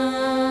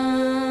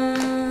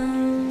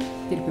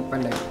 திருப்பி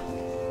பல்லவி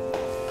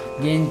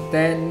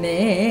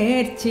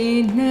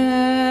ఎంతనేర్చిన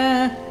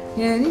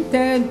ఎంత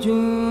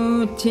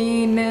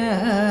చూచిన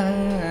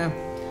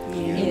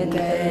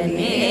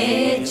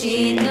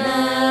ఎంతనేర్చిన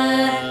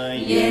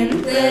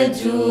ఎంత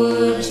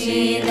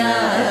చూచిన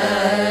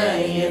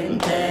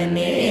ఎంత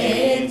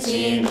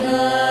నేర్చిన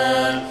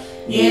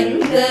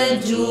ఎంత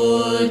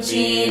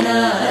చూచిన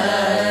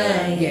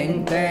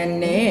ఎంత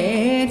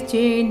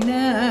నేర్చిన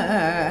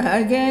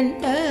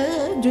ఎంత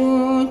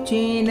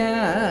చూచిన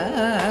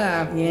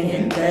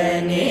ఎంత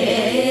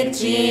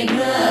నేర్చిన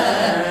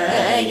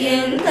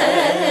ఎంత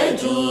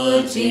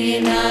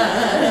చూచిన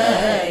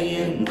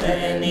ఎంత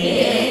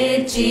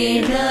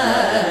నేర్చిన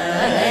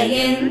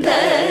ఎంత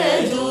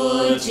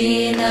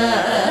చూచిన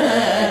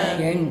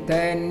ఎంత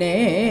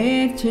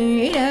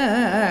నేర్చిన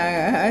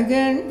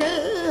ఎంత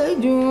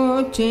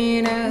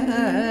చూచిన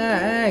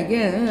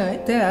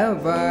ఎంత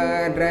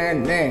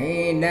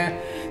వరలైన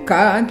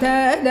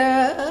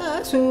కాంతదాసులే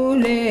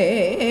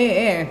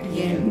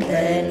ఎంత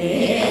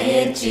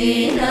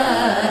నేర్చిన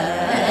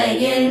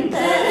ఎంత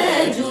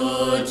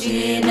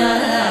చూచిన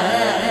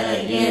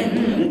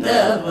ఎంత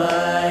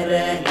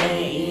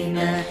వరలైన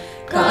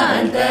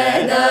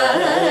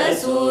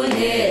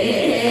కాంతదాసులే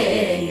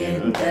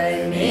ఎంత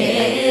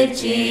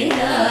నేర్చిన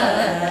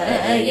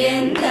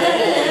ఎంత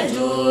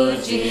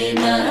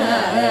చూచిన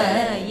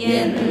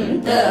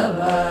ఎంత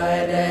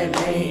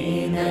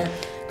వరలైన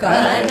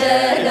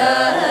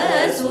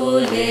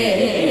కాంతదాసులే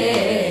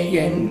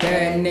ఎంత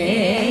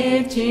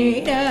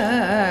నేర్చిన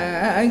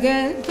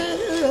ఎంత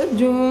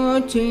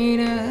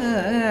చూచిన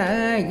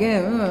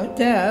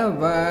ఎంత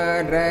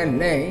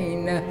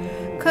వరలైన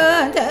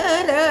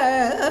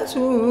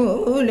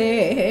కాంతదాసులే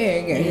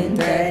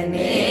ఎంత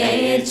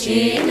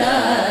నేర్చిన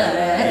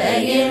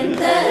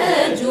ఎంత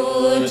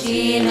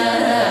చూచిన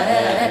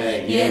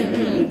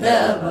ఎంత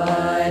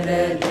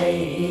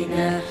వరలైన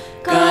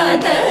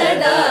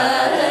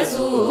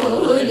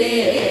కాంతదాసులే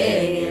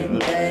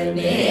ఎంత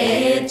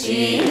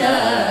నేర్చిన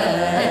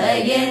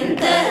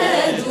ఎంత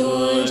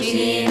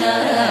చూచిన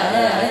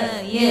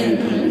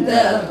ఎంత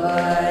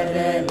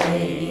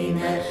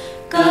వరలైన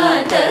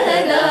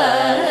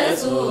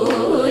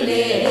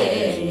కాంతదాసులే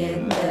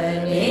ఎంత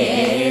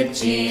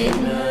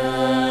నేర్చిన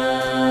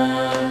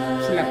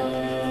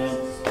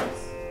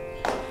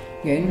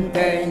ఎంత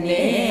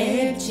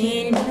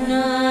నేర్చిన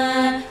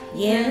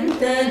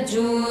ఎంత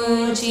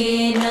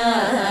చూచిన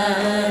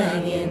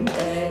ఎంత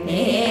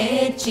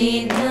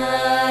నేర్చిన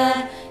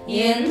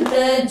ఎంత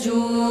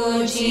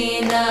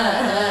చూచిన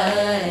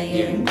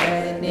ఎంత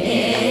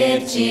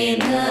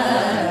నేర్చిన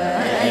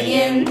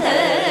ఎంత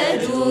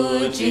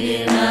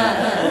చూచిన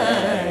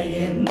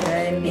ఎంత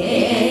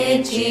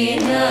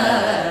నేర్చిన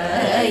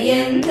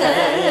ఎంత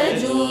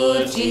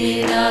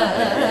చూచిన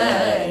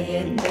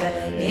ఎంత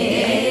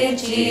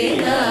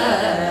నేర్చిన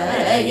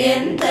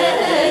ఎంత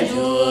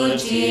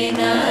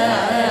చూచిన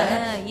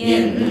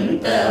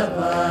ఎంత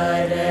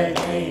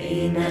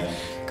వరలైన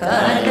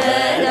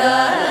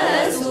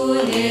కాంతదాసులే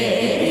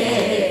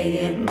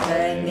ఎంత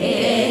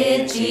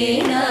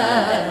నేర్చిన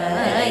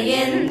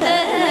ఎంత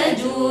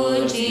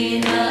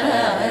చూచిన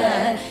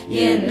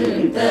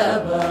ఎంత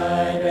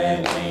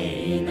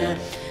వరలైన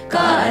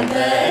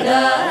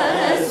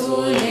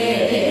కాంతదాసులే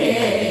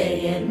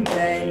ఎంత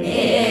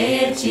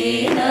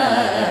నేర్చిన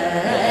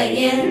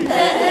ఎంత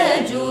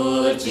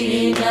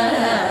చూచిన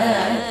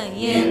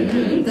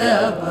ఎంత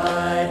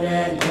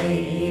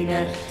వరలైన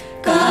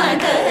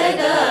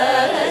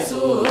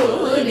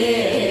కాంతదాసులే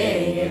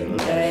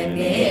ఎంత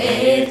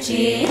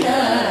నేర్చిన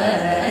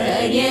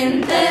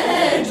ఎంత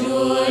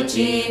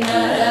చూచిన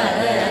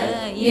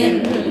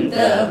ఎంత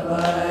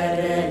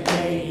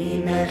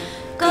వరలైన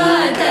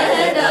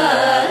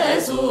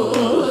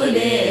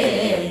కాంతదాసులే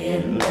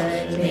ఎంత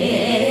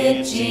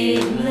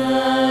నేర్చిన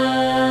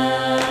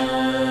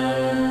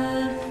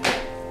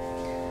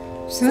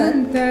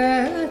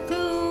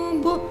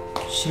సంతతంబు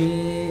శ్రీ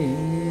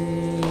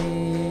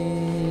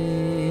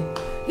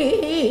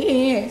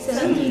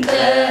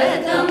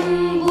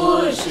సంతతంబు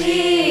శ్రీ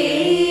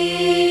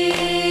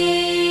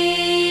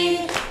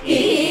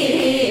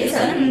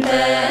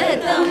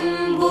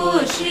సంతతంబు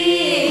శ్రీ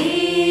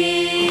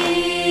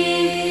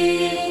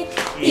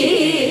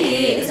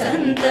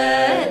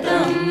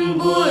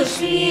సంతతంబు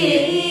శ్రీ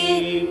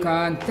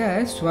కాంత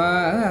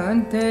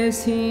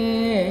స్వాంతసే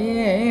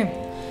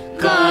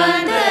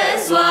కాంత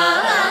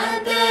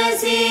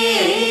స్వాంతసే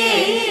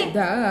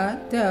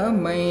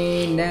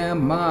దాతమైన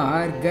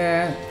మార్గ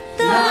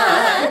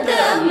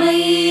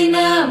దాతమైన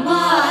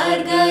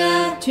మార్గ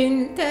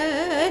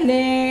చింతలేనివా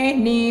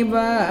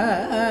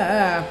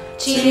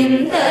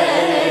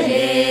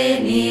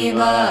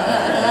చింతలేనివా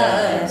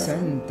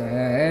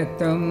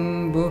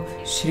సంతతంబు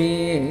శ్రీ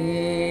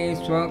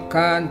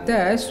స్వకాంత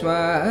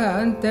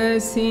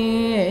స్వాంతసే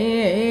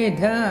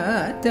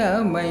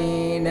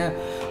దాతమైన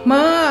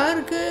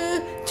మార్గ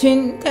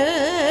చింతలేనివా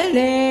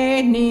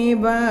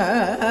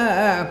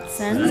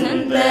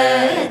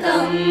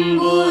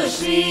సంతతంబు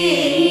శ్రీ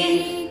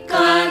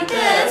కాంత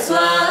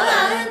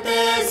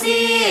స్వాంతసే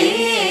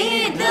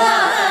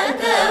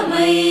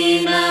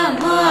దాతమైన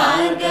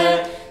మార్గ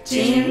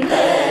చింత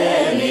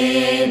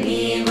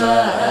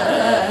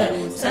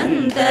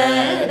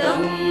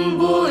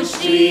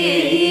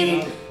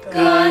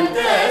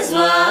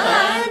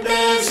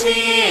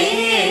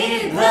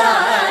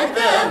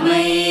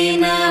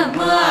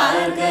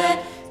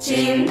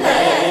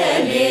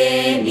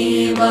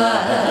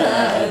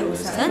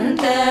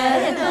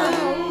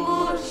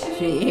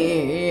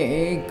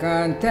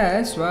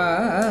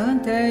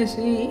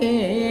స్వాంతసి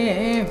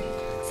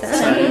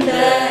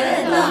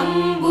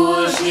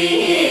సంతతంబుశ్రీ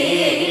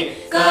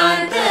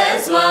కాంత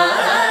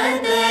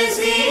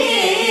స్వాంతసి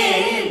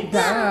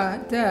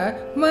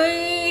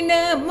దాతమైన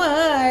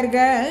మార్గ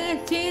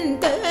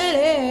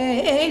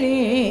చింతలేని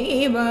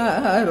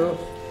వారు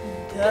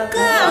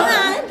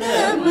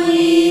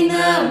కాంతమైన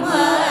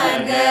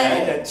మార్గ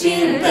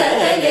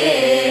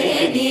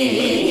చింతలేని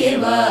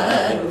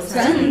వారు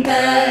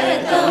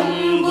సంతతంబుశ్రీ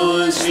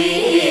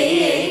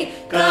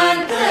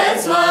కాంత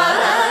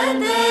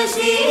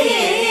స్వాంతసి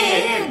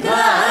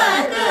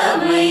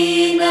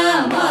దాతమైన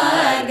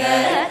మార్గ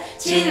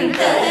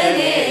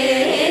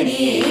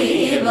చింతలేని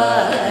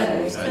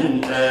వారు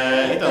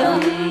సంతతంబుశ్రీ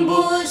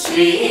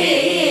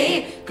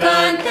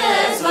కాంత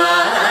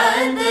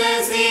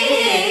స్వాంతసి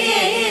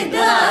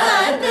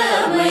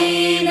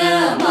దాతమైన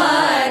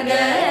మార్గ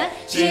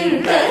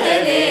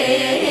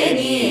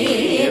చింతలేని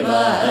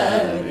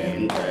వారు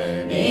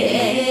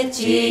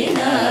నేర్చిన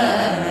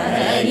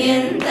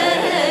ఎంత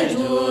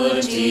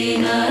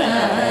చూచిన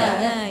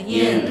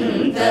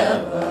ఎంత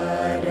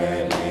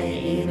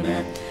వారలైన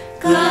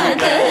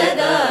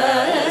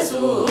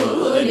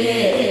కాంతదాసులే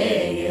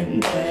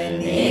ఎంత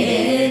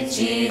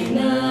నేర్చిన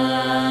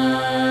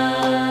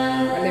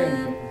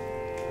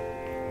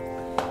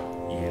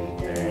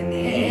ఎంత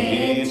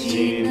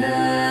నేర్చిన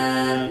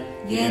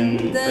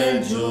ఎంత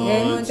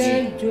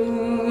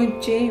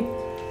జూచి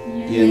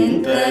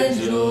ఎంత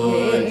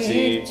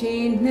జోచి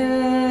చిన్న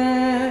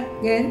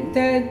ఎంత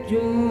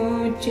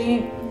జూచి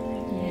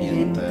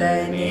ఎంత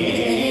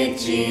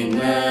నేర్చిన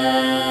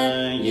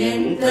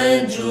ఎంత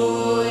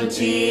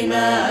జోచిన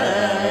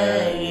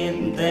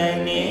ఎంత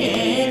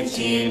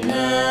నేర్చిన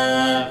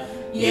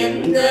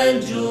ఎంత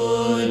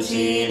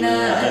జోచిన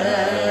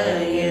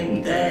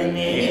ఎంత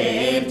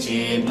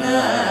నేర్చిన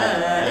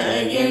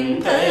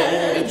ఎంత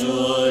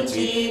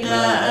జోచిన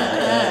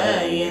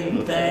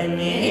ఎంత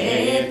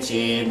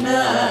నేర్చిన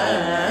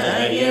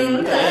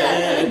ఎంత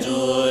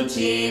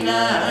జోచిన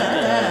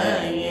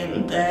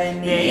ఎంత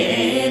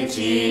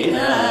నేర్చిన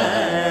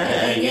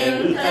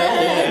ఎంత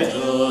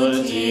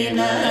జోచిన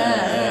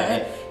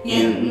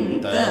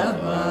ఎంత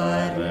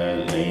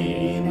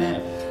వారలైన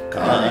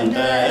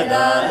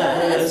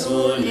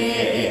కాంతదాసులే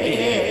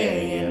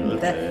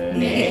ఎంత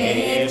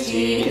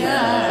నేర్చిన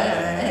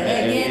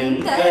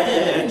ఎంత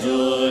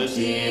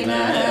జోచిన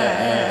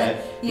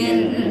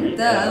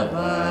ఎంత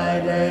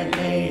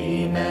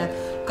వారలైన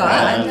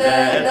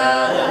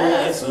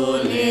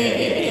కాంతదాసులే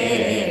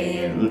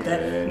ఎంత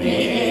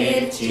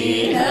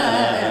నేర్చిన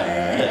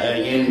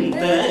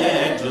ఎంత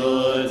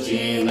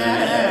జోచిన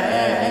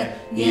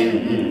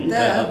ఎంత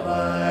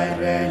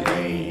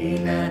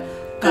వారలైన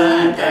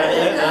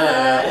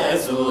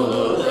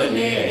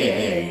కాంతదాసులే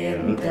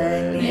ఎంత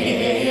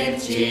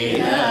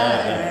నేర్చిన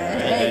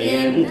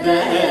ఎంత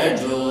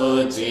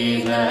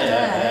జోచిన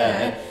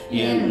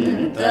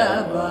ఎంత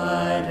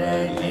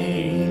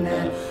వారలైన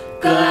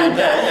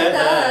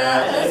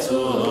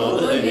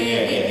కాంతదాసులే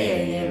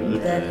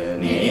ఎంత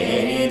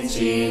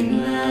నేర్చిన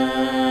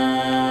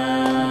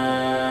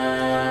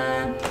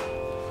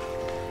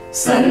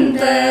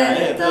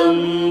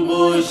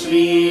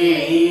సంతతంబుశ్రీ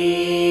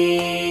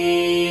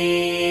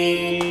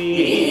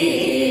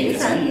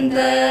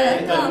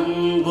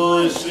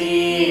సంతతంబుశ్రీ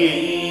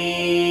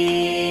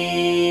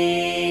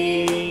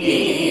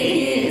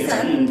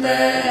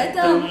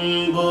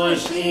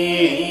సంతతంబుశ్రీ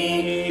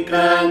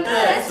కాంత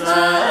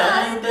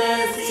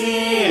స్వాంతసి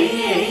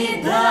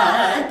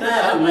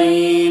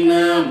దాతమైన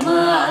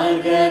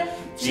మార్గ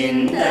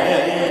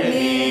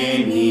చింతలేని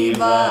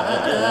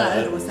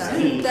వారు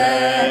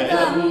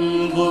సంతతంబుశ్రీ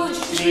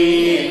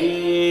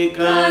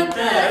కాంత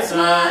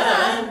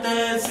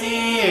స్వాంతసి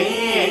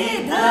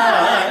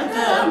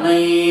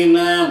దాతమైన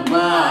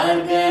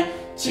మార్గ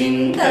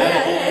చింతలేని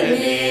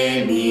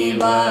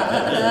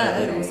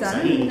వారు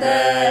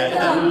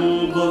సంతతంబుశ్రీ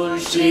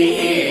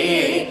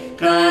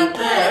కాంత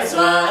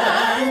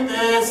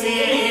స్వాంతసి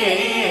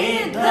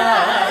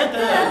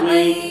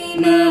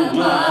దాతమైన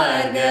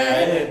మార్గ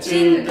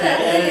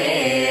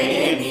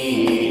చింతలేని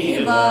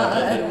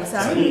వారు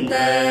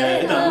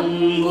సంతతంబుశ్రీ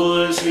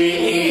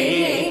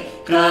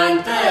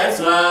కాంత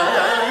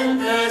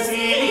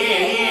స్వాంతసి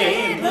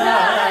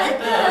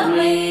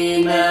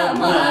దాతమైన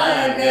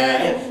మార్గ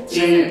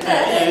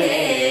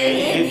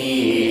చింతలేని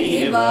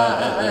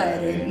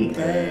వారంత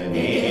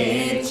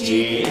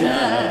నేర్చిన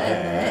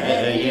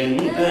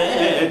ఎంత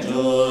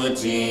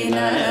జోచిన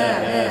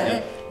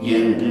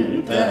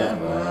ఎంత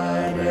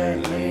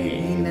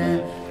వారలైన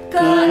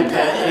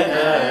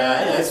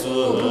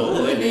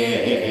కాంతదాసులే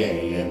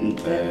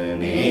ఎంత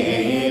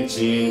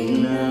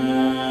నేర్చిన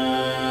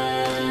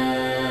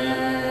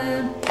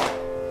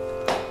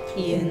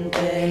ఎంత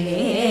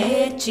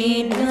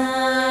నేర్చిన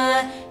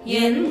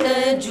ఎంత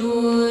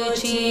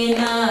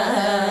జూచిన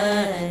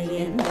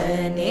ఎంత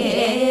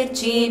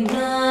నేర్చిన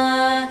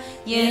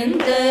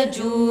ఎంత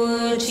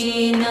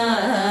జూచిన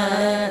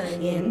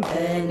ఎంత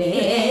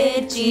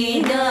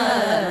నేర్చిన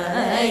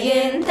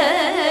ఎంత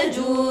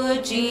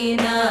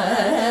జూచిన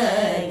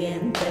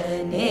ఎంత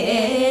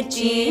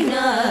నేర్చిన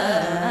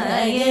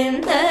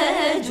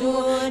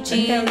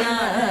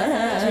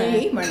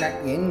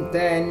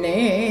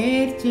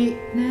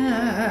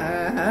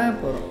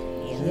போகிறோம்.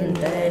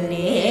 எந்த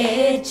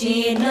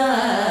நேர்ச்சினா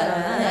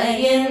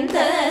எந்த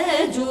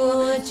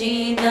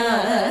ஜூச்சினா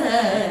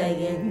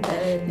எந்த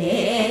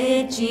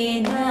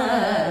நேர்ச்சினா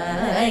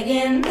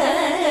எந்த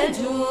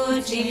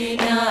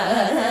ஜூச்சினா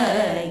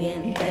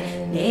எந்த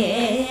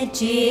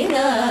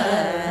நேர்ச்சினா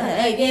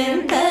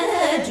எந்த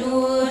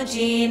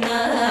ஜூச்சினா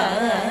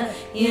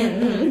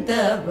எந்த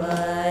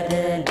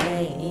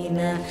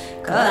வரலைனா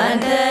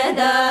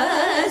காததா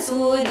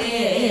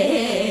சூரே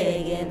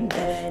எந்த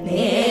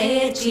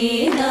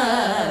நேர்ச்சினா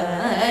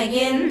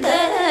எந்த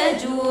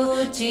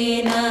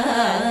ஜூச்சினா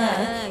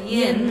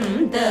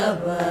எந்த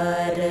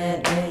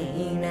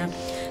வரலைனா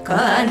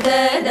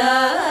காததா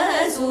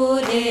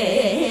சூரே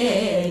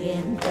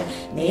எந்த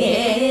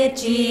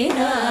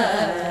நேர்ச்சினா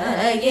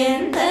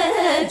எந்த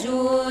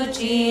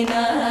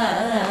ஜூச்சினா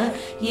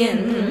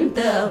எந்த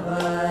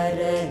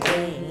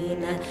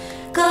வரலைனா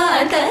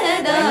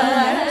காததா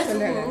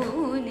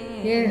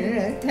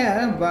எந்த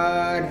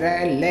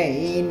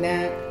வரலைன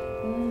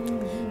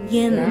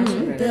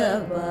எந்த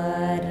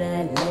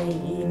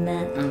வரலைன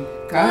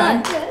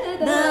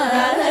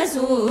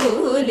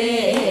காதசூலே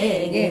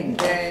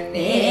எந்த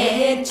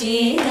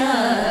நேர்ச்சினா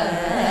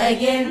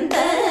எந்த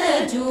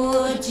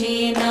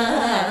ஜூச்சினா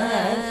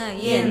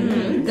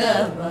எந்த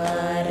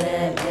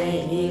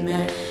வரலைன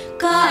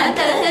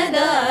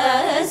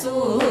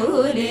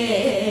காதசூலே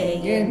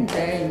எந்த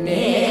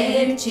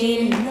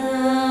நேர்ச்சினா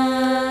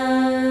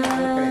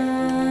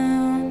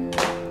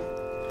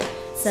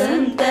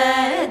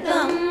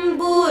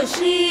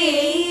संततंबुश्री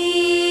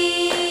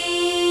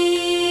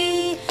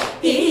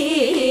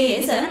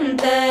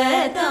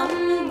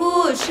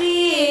संततंबुश्री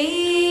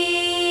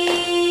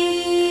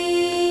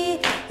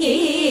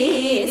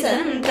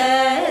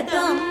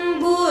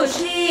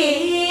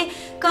संततंबुश्री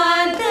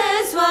कांत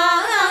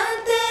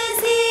स्वांत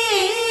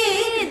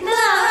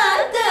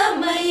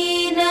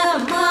सिद्धार्थमयीन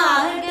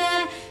मार्ग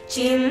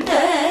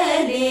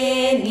चिंतले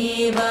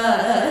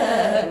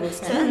निवार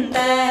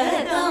संततंबुश्री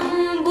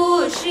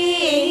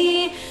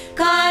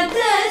कांत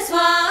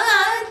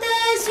स्वांत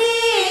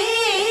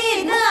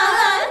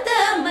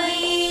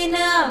सिद्धार्थमयीन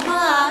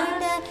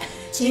मार्ग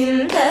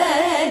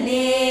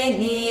चिंतले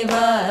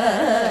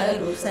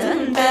निवार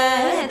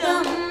संततंबुश्री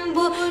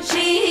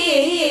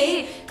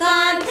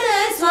कांत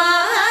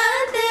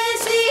स्वांत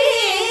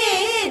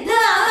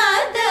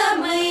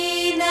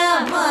सिद्धार्थमयीन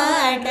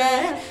मार्ग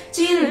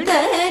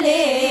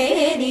चिंतले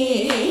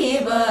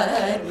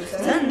निवार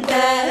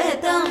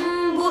संततंबुश्री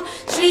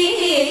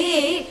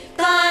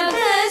कांत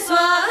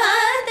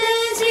स्वांत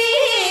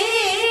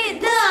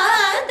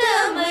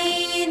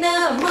सिद्धार्थमयीन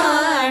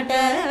मार्ग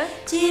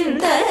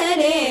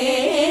चिंतले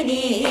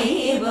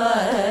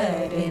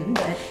निवार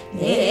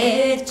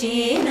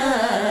నేర్చిన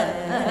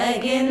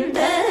ఎంత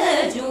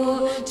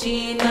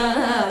జూచిన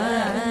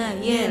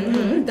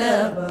ఎంత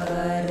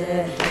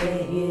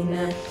వరదైన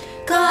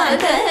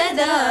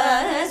కాదదా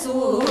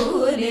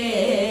సూలే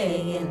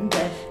ఎంత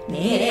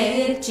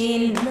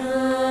నేర్చిన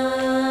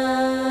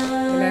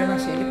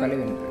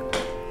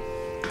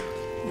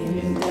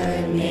ఎంత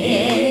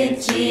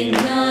నేర్చిన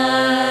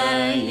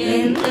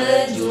ఎంత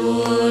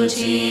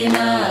జూచిన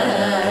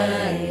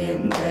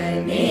ఎంత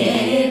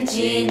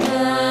నేర్చిన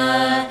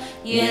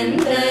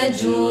ఎంత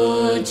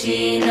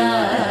జూచిన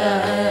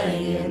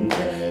ఎంత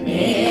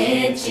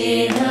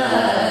నేర్చిన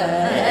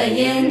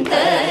ఎంత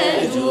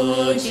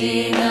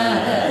జూచిన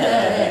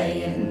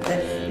ఎంత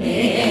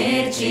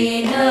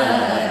నేర్చిన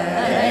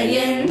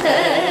ఎంత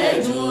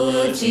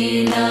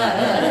జూచిన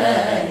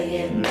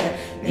ఎంత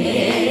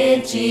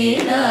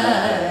నేర్చిన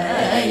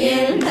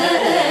ఎంత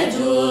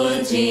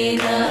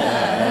జూచిన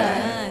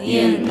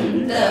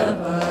ఎంత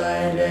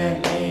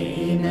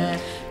వరదైన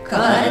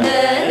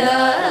కాదరా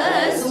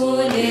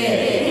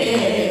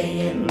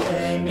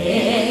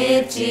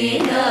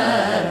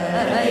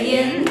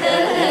ఎంత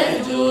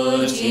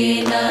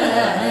జూచిన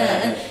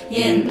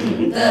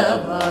ఎంత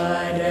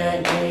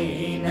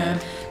వరదైన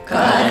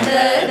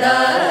కాదరా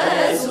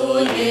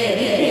సూలే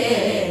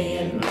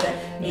ఎంత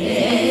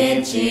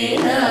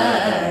నేర్చిన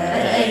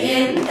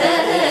ఎంత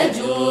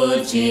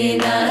జూచిన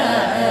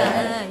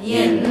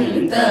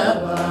ఎంత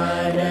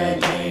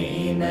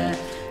వరదైన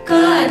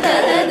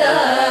కాదరా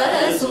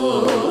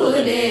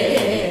సూలే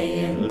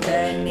ఎంత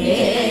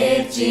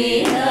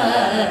నేర్చిన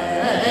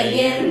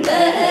ఎంత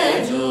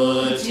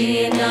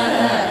జూచిన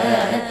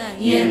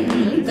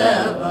ఎంత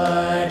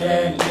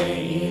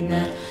వరదైన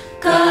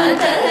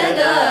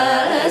కాదరా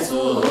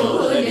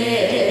సూలే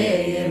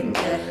ఎంత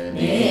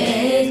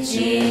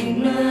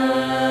నేర్చిన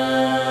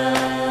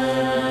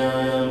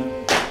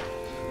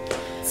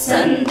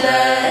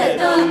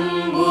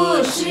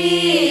సంతతంబుశ్రీ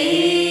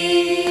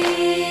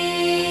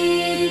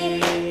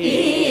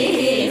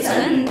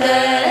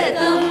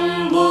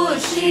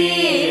సంతతంబుశ్రీ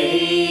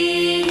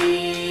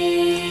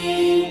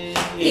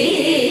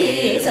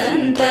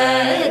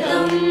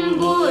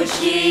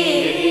సంతతంబుశ్రీ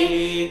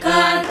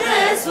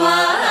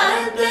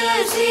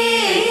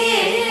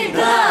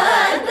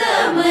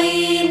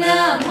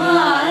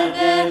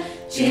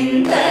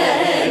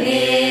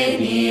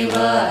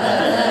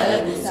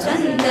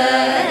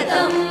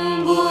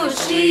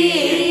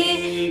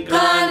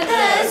శ్రీకాంత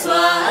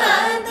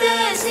స్వాంత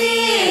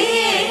సిద్ధాంతమైన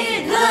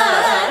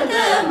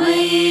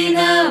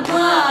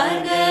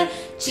మార్గ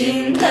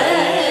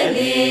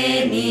చింతలేని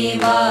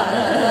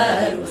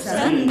వారు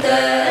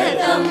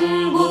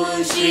సంతతంబు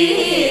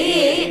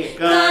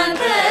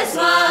శ్రీకాంత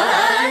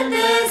స్వాంత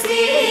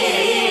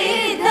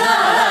సిద్ధాంతమైన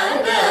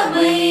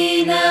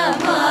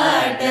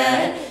మాట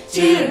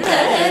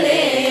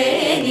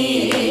చింతలేని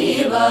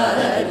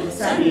వారు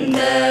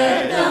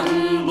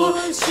సంతతంబు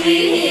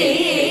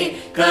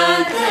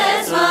శ్రీకాంత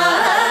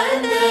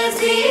స్వాంత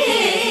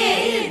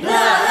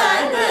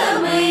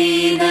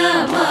సిద్ధాంతమైన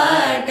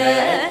మాట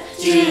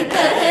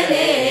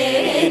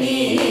చింతలేని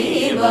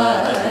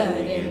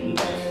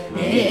వారెంత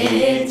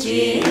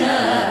నేర్చిన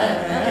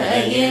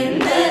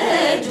ఎంత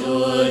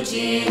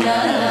చూచిన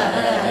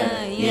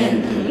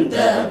ఎంత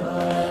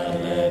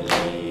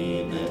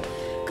వారదైన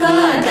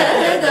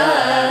కాదగా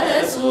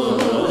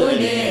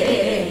సూలే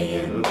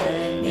ఎంత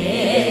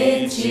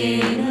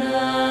నేర్చిన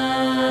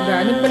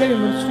அனுப்பலவி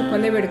முடிச்சுட்டு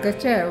பல்லவி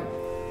எடுக்கச்ச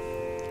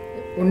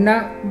உன்னா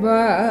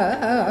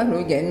வாரு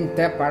எந்த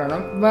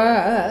பாடணும்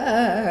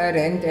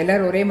வாரெந்த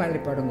எல்லாரும் ஒரே மாதிரி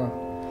பாடுங்க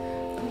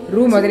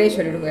ரூ முதலே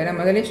சொல்லிடுங்க ஏன்னா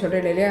முதலே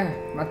சொல்கிறேன் இல்லையா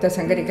மற்ற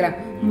சங்கரிக்கலாம்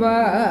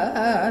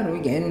வாரு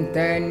எந்த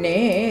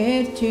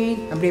நேர்ச்சி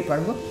அப்படியே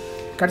பாடுங்க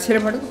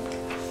கடைசியில் பாடுங்க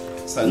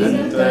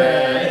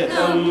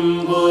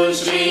సంతతంబు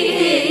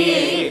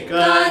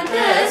శ్రీకాంత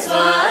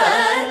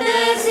స్వాంత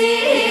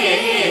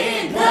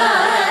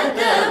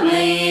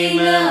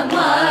సిద్ధాంతమైన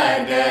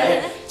మార్గ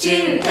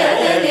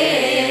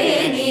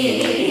చింతలేని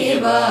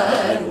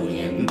వారు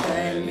ఎంత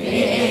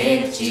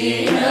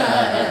నేర్చిన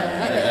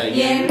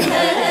ఎంత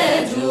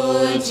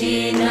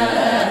చూచిన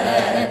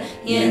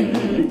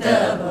ఎంత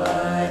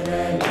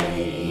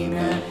వారదైన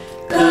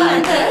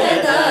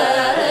కాంతగా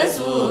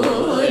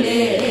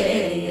సూలే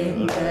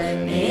ఎంత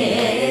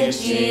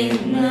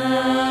నేర్చిన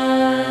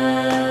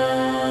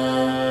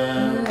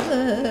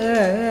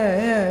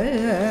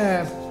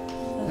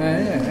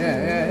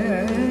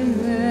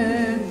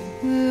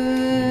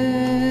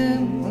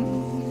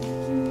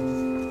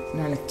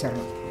நாளைக்கு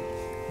சரணம்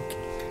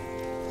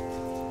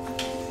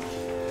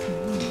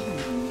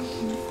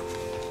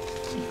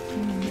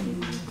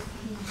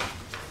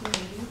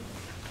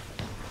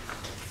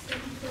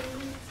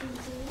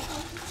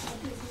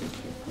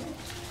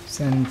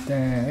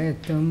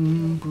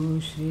சந்ததம்பு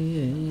ஸ்ரீ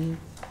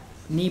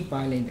நீ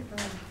பாலேந்து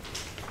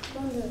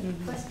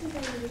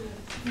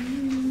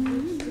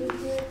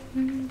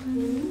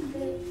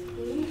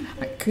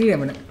கீழே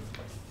வேணும்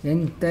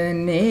ఎంత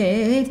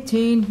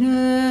నేర్చిన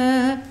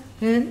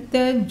ఎంత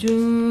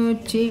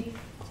జూచి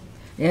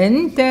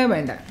ఎంత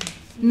వేണ്ട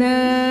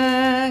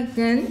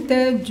నాకెంత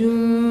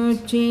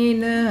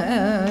జూచిన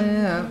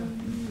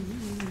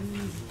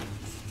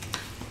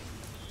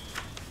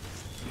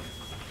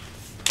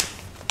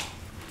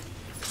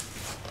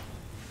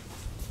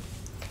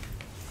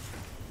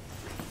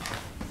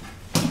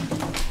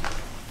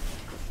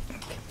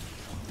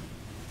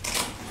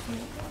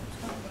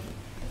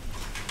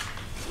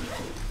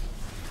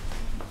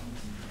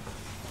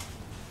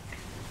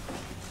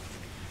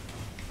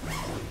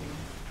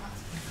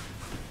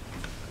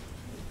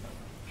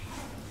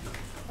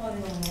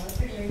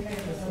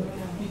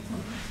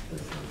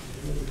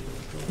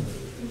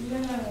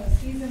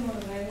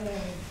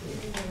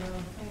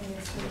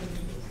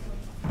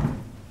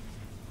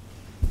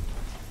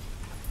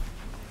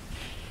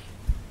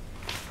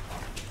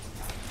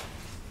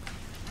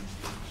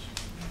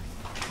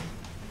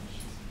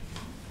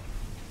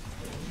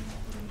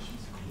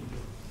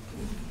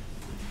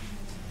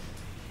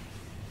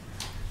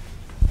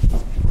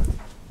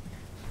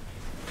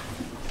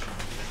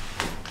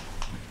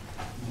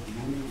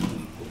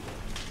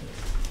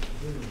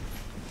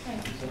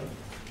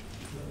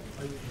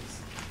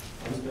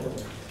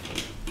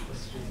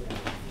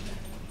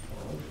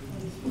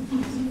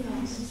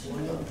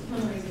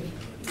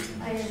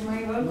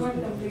My work got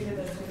completed.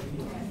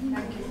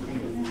 Thank you.